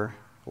your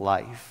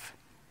life.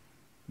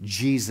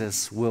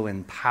 Jesus will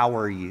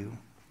empower you.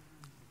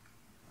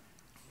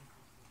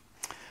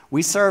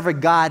 We serve a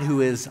God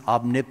who is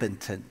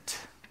omnipotent.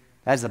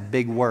 That's a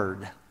big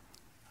word.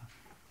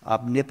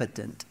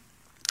 Omnipotent.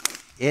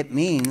 It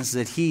means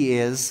that He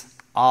is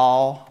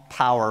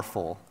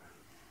all-powerful.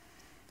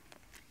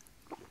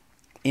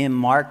 In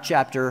Mark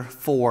chapter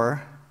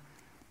 4,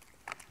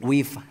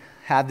 we've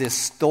had this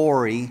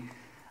story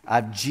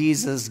of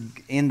Jesus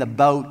in the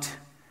boat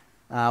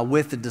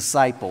with the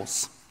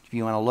disciples. If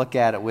you want to look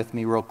at it with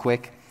me real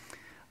quick.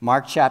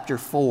 Mark chapter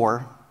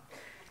 4,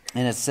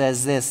 and it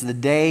says this, the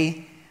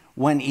day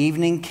when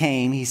evening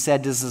came, He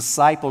said to His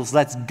disciples,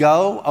 let's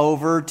go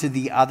over to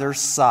the other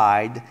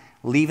side.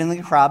 Leaving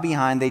the crowd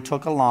behind, they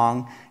took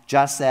along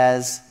just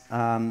as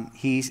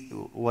He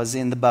was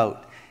in the boat.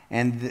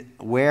 And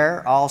there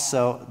were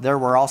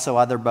also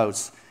other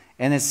boats.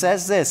 And it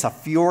says this, a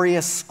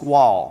furious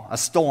squall, a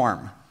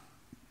storm,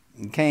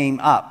 came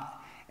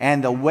up.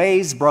 And the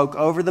waves broke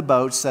over the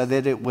boat so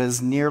that it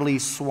was nearly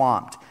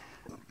swamped.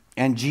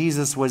 And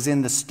Jesus was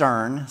in the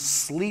stern,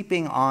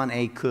 sleeping on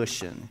a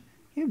cushion.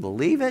 You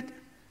believe it?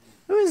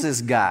 Who is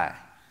this guy?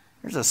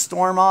 There's a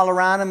storm all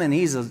around him, and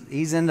he's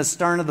in the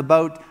stern of the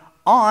boat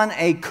on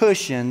a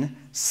cushion,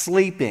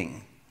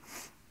 sleeping.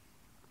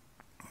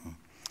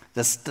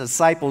 The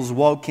disciples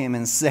woke Him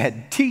and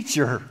said,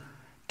 Teacher,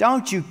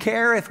 don't you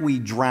care if we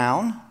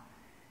drown?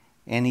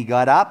 And He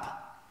got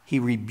up, He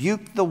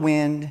rebuked the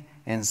wind,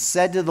 and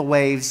said to the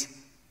waves,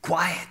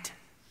 Quiet,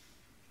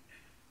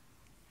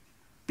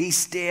 be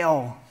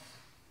still.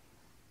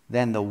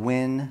 Then the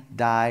wind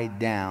died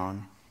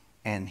down,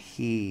 and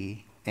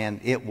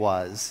it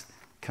was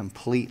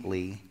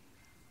completely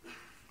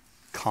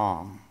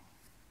calm.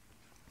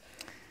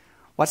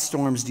 What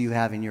storms do you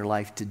have in your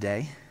life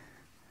today?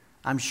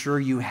 I'm sure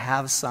you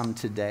have some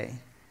today.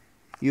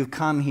 You've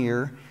come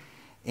here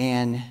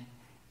and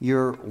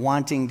you're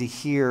wanting to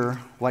hear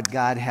what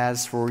God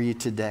has for you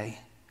today.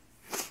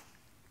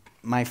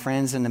 My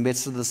friends, in the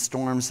midst of the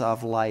storms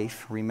of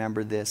life,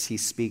 remember this, He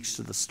speaks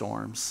to the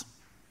storms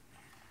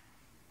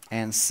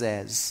and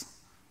says,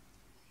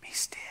 be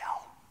still.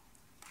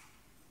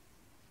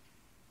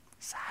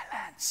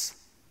 Silence.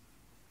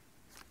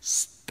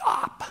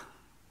 Stop.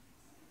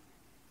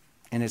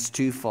 And it's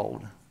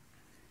twofold.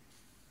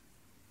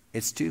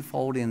 It's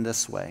twofold in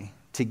this way,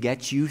 to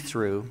get you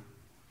through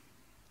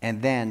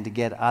and then to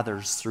get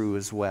others through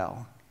as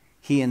well.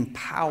 He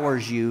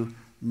empowers you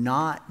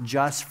not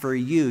just for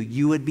you.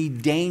 You would be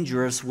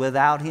dangerous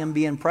without Him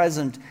being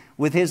present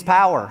with His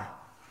power.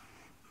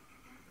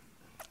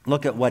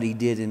 Look at what He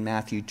did in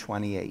Matthew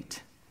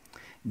 28.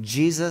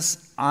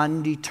 Jesus,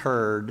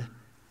 undeterred,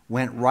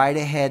 went right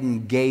ahead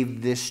and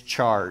gave this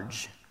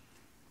charge.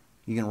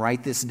 You can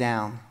write this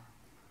down.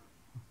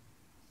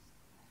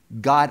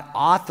 God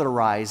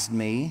authorized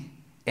me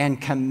and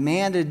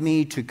commanded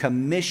me to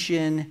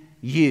commission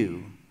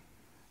you.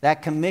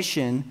 That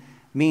commission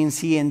means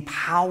He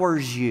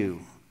empowers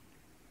you.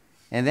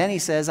 And then He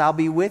says, I'll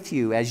be with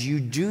you as you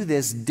do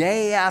this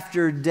day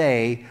after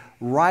day,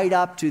 right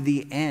up to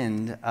the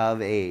end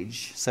of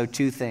age. So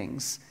two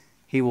things.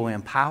 He will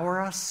empower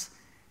us,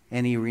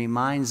 and He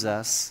reminds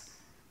us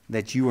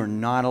that you are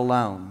not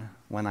alone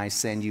when I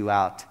send you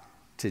out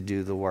to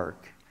do the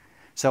work.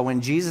 So when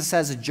Jesus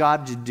has a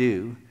job to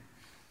do,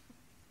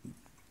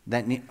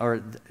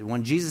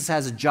 when Jesus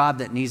has a job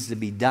that needs to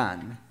be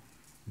done,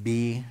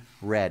 be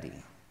ready.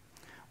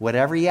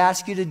 Whatever He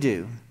asks you to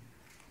do,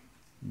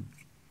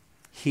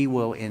 He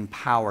will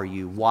empower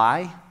you.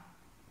 Why?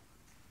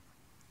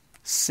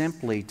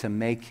 Simply to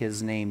make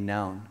His name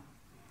known.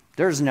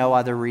 There's no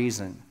other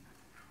reason.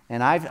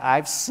 And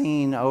I've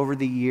seen over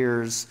the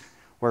years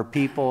where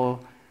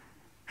people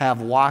have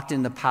walked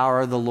in the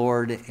power of the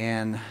Lord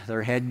and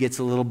their head gets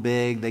a little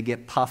big, they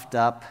get puffed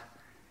up,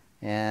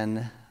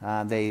 and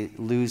they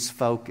lose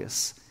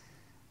focus.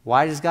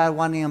 Why does God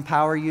want to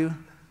empower you?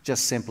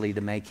 Just simply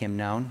to make Him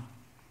known.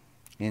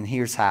 And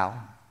here's how.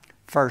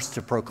 First,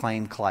 to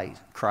proclaim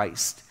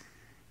Christ.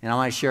 And I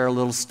want to share a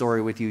little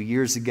story with you.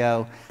 Years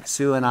ago,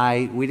 Sue and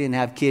I, we didn't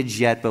have kids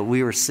yet, but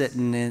we were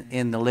sitting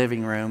in the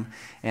living room,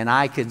 and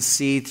I could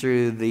see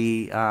through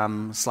the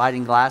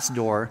sliding glass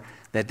door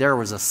that there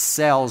was a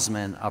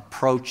salesman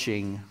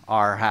approaching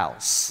our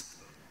house.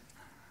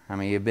 I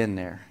mean, you've been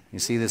there. You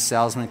see this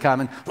salesman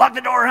coming. Lock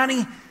the door,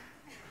 honey.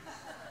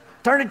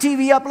 Turn the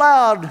TV up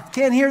loud.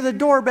 Can't hear the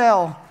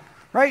doorbell.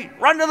 Right?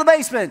 Run to the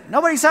basement.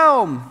 Nobody's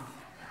home.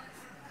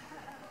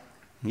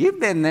 You've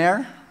been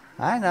there.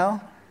 I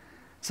know.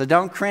 So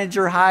don't cringe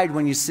or hide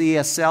when you see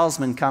a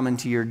salesman coming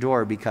to your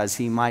door, because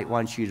he might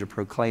want you to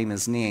proclaim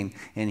his name.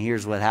 And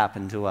here's what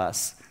happened to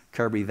us.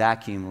 Kirby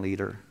vacuum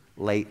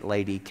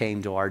lady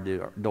came to our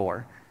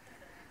door.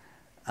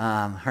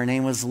 Her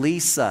name was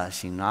Lisa.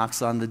 She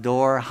knocks on the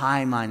door.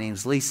 Hi, my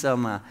name's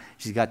Lisa.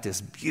 She's got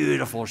this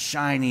beautiful,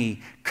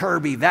 shiny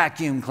Kirby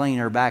vacuum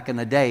cleaner. Back in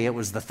the day, it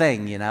was the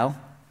thing, you know.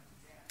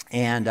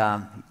 And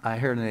I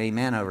heard an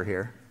amen over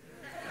here.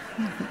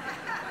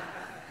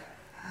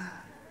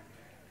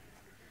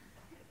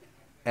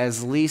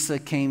 As Lisa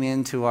came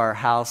into our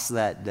house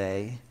that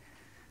day,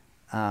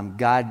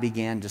 God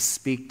began to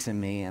speak to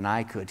me, and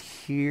I could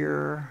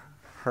hear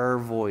her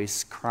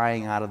voice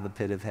crying out of the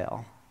pit of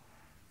hell.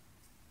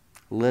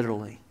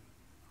 Literally.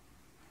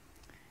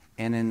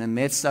 And in the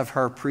midst of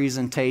her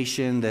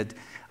presentation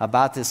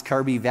about this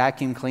Kirby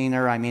vacuum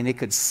cleaner, I mean, it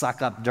could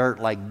suck up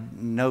dirt like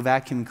no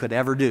vacuum could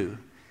ever do.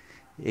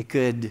 It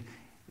could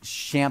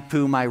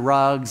shampoo my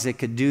rugs, it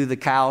could do the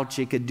couch,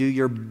 it could do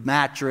your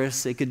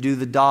mattress, it could do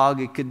the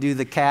dog, it could do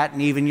the cat,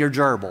 and even your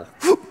gerbil.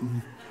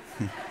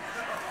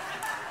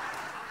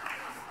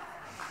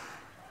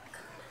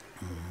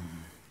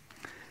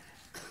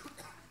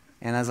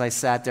 And as I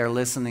sat there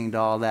listening to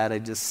all that, I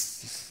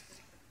just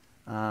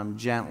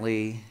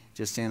gently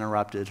just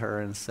interrupted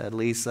her and said,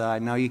 Lisa, I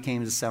know you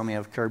came to sell me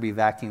a Kirby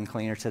vacuum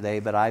cleaner today,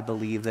 but I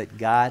believe that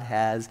God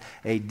has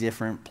a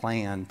different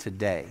plan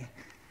today.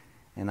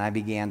 And I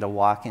began to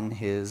walk in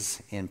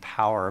His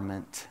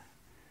empowerment,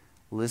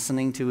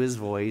 listening to His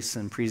voice,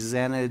 and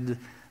presented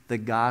the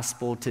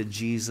gospel to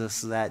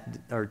Jesus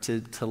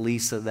to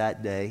Lisa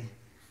that day.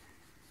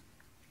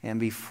 And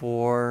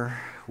before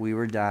we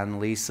were done,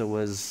 Lisa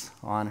was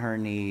on her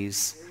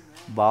knees,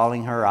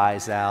 bawling her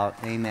eyes out.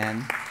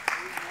 Amen.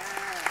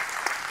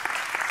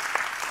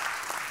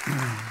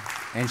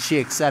 And she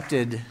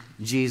accepted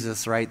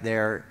Jesus right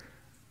there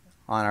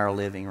on our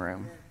living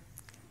room.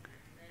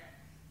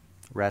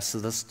 Rest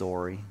of the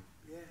story,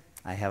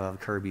 I have a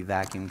Kirby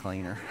vacuum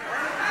cleaner.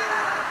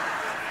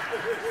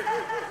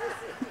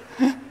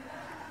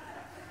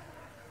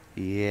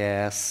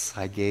 Yes,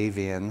 I gave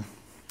in. I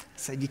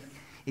said,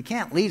 you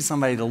can't lead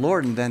somebody to the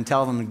Lord and then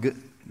tell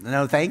them,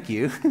 no, thank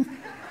you.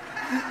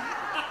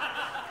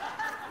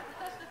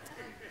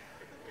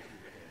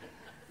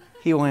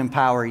 He will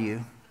empower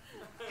you.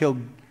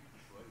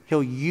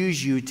 He'll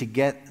use you to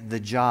get the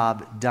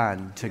job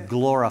done, to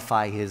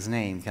glorify His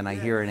name. Can I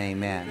hear an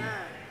amen?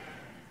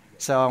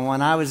 So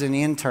when I was an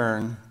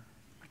intern,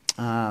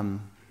 I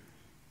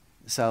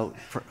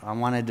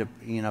wanted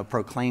to,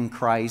 proclaim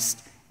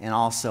Christ and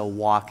also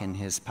walk in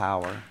His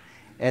power.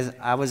 As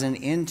I was an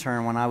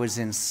intern when I was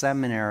in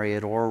seminary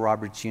at Oral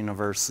Roberts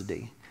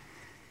University,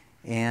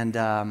 and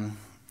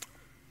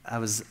I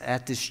was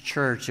at this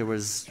church. It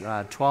was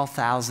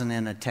 12,000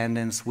 in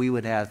attendance. We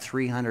would have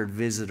 300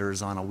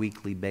 visitors on a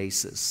weekly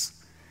basis.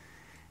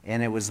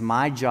 And it was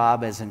my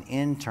job as an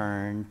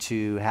intern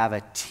to have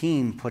a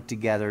team put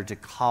together to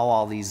call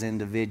all these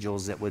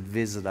individuals that would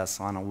visit us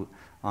on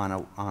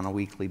a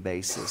weekly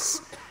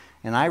basis.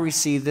 And I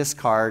received this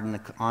card, and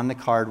on the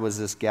card was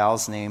this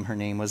gal's name. Her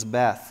name was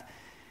Beth.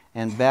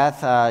 And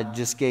Beth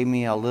just gave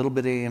me a little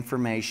bit of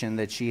information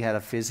that she had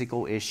a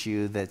physical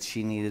issue, that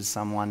she needed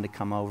someone to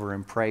come over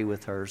and pray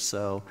with her.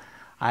 So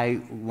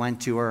I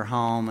went to her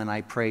home and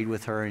I prayed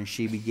with her, and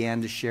she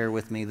began to share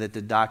with me that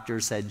the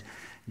doctors had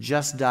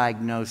just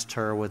diagnosed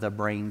her with a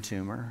brain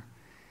tumor.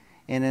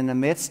 And in the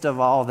midst of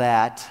all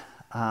that,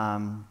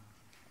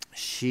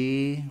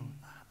 she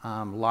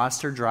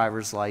lost her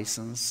driver's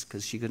license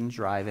because she couldn't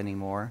drive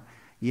anymore.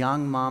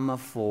 Young mom of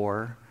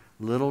 4,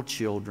 little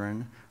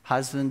children.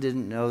 Husband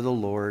didn't know the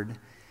Lord.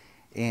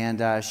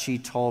 And she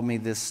told me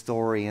this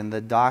story. And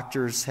the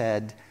doctors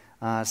had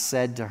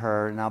said to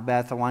her, now,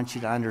 Beth, I want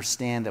you to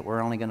understand that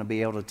we're only going to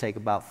be able to take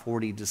about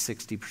 40 to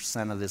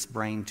 60% of this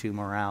brain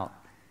tumor out.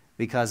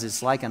 Because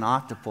it's like an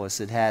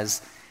octopus. It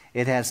has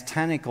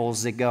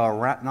tentacles that go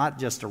around, not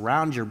just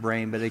around your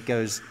brain, but it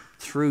goes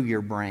through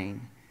your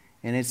brain.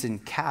 And it's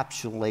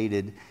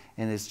encapsulated.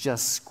 and it's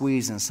just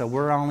squeezing. So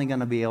we're only going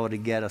to be able to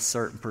get a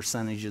certain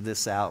percentage of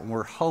this out, and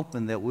we're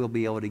hoping that we'll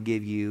be able to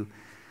give you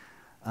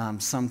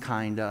some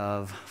kind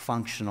of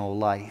functional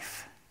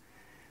life.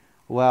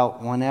 Well,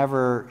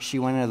 whenever she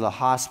went into the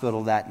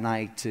hospital that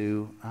night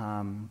to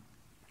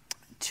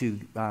do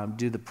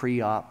the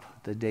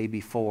pre-op the day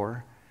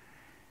before,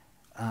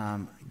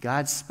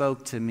 God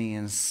spoke to me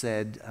and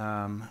said,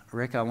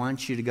 Rick, I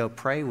want you to go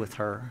pray with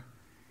her.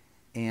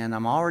 And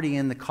I'm already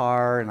in the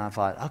car, and I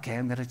thought, okay,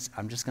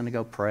 I'm just going to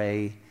go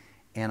pray.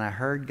 And I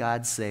heard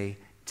God say,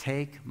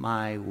 take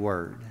my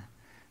word.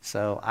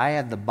 So I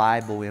have the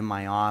Bible in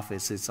my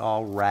office. It's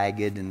all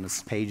ragged, and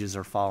the pages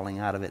are falling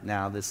out of it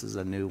now. This is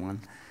a new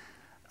one.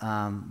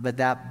 But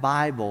that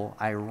Bible,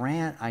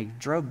 I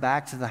drove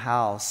back to the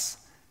house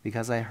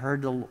because I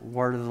heard the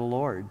word of the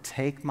Lord,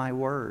 take my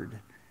word.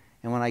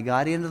 And when I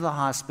got into the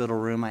hospital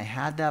room, I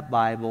had that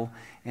Bible,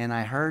 and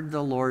I heard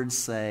the Lord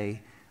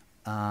say,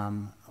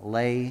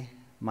 lay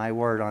my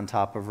word on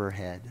top of her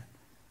head.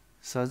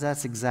 So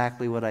that's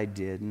exactly what I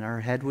did. And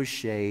her head was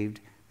shaved.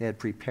 They had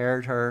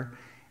prepared her,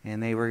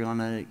 and they were going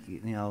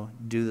to,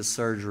 do the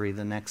surgery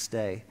the next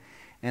day.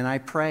 And I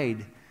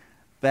prayed,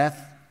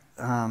 Beth,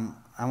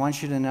 I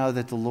want you to know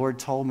that the Lord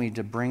told me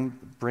to bring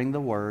the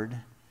word,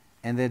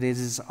 and that it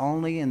is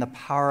only in the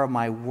power of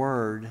my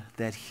word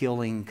that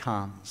healing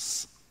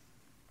comes.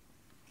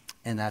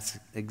 And that's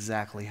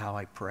exactly how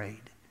I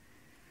prayed.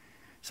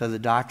 So the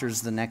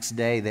doctors the next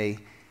day,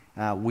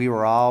 we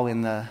were all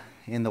in the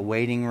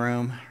waiting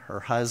room, her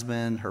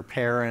husband, her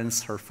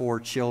parents, her 4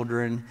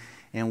 children,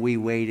 and we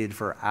waited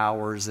for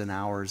hours and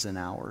hours and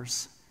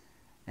hours.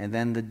 And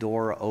then the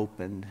door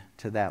opened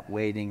to that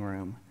waiting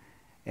room,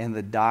 and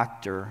the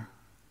doctor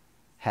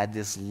had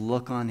this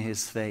look on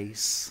his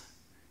face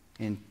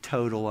in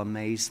total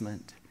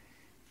amazement.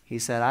 He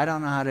said, I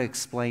don't know how to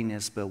explain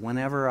this, but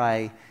whenever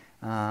I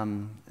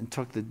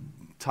took the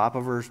top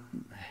of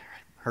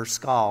her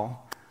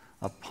skull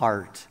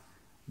apart,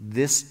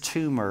 this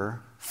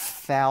tumor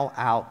fell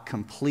out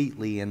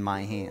completely in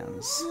my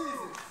hands.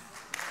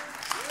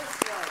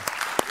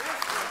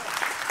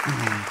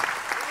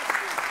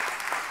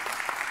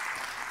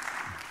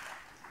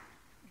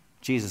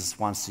 Jesus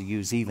wants to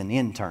use even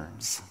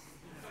interns.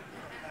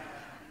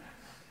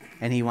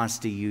 And he wants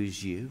to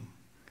use you.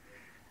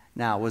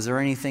 Now, was there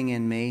anything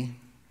in me?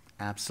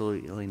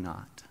 Absolutely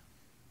not.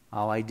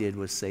 All I did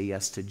was say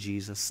yes to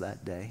Jesus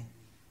that day.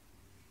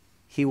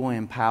 He will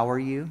empower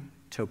you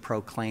to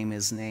proclaim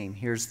his name.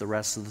 Here's the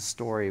rest of the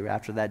story.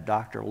 After that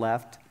doctor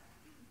left,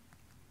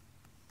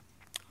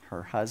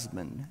 her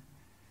husband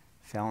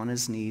fell on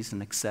his knees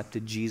and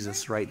accepted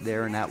Jesus right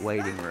there in that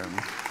waiting room.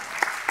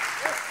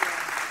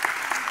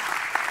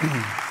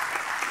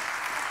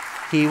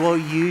 He will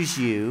use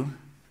you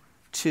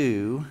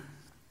to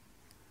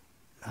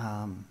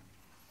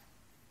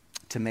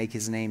make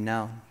his name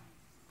known.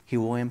 He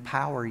will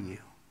empower you.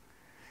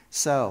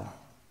 So,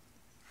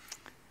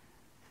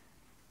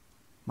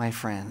 my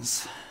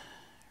friends,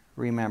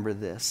 remember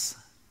this.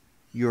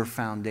 Your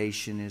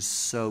foundation is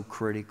so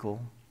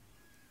critical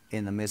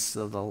in the midst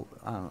of the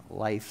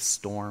life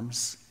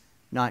storms.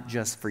 Not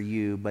just for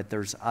you, but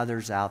there's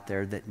others out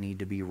there that need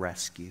to be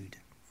rescued.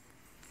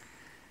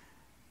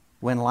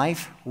 When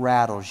life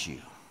rattles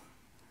you,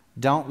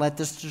 don't let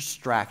the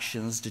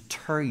distractions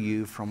deter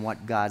you from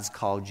what God's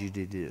called you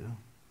to do.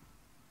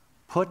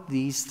 Put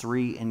these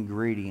 3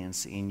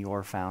 ingredients in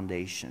your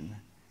foundation.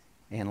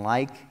 And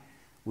like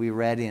we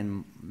read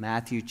in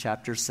Matthew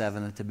chapter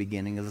 7 at the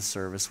beginning of the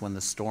service, when the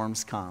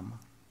storms come,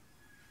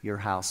 your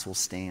house will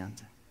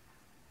stand.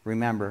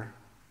 Remember,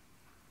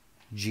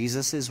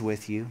 Jesus is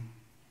with you.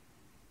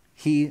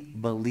 He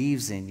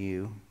believes in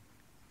you,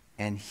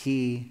 and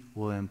he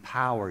will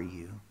empower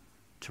you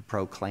to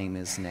proclaim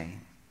his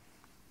name.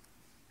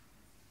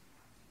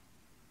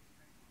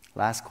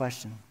 Last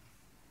question.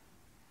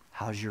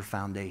 How's your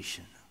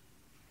foundation?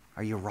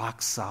 Are you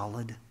rock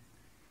solid?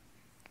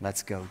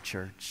 Let's go,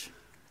 church.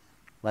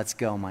 Let's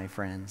go, my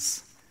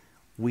friends.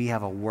 We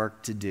have a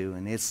work to do,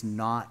 and it's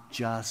not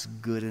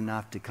just good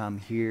enough to come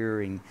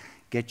here and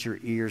get your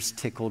ears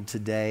tickled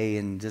today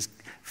and just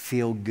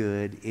feel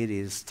good. It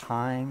is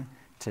time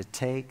to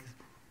take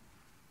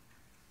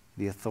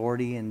the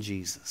authority in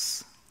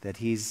Jesus that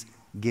he's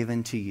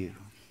given to you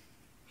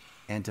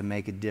and to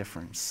make a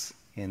difference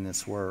in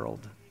this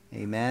world.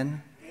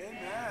 Amen? Amen.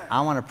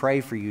 I want to pray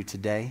for you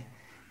today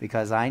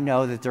because I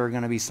know that there are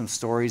going to be some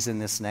stories in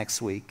this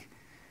next week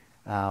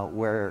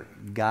where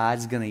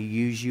God's going to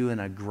use you in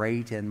a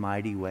great and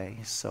mighty way.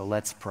 So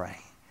let's pray.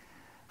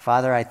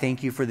 Father, I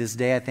thank you for this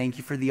day. I thank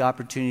you for the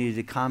opportunity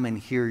to come and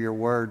hear your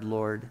word,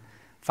 Lord.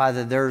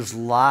 Father, there's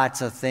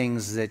lots of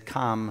things that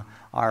come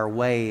our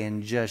way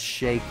and just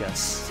shake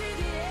us.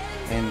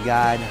 And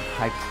God,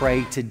 I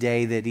pray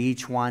today that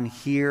each one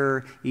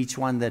here, each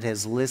one that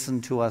has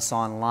listened to us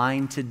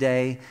online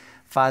today,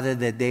 Father,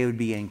 that they would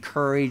be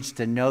encouraged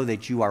to know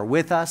that you are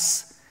with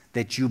us,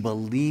 that you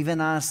believe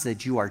in us,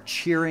 that you are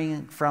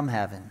cheering from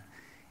heaven.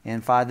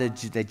 And Father,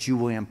 that you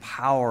will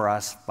empower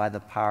us by the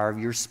power of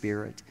your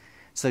Spirit.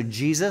 So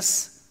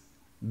Jesus,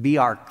 be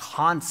our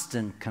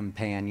constant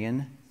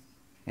companion,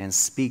 and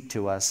speak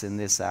to us in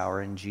this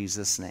hour in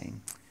Jesus'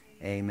 name.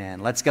 Amen.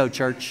 Let's go,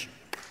 church.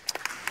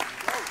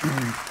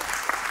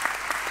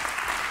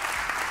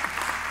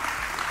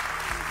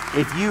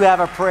 If you have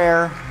a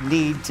prayer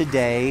need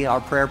today,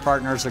 our prayer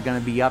partners are going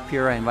to be up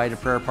here. I invite the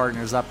prayer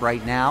partners up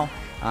right now.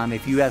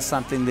 If you have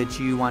something that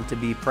you want to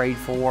be prayed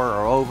for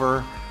or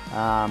over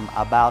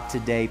about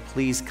today,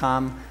 please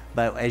come.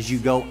 But as you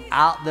go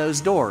out those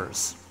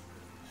doors,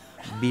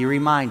 be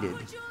reminded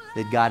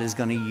that God is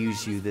going to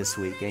use you this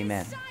week.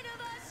 Amen.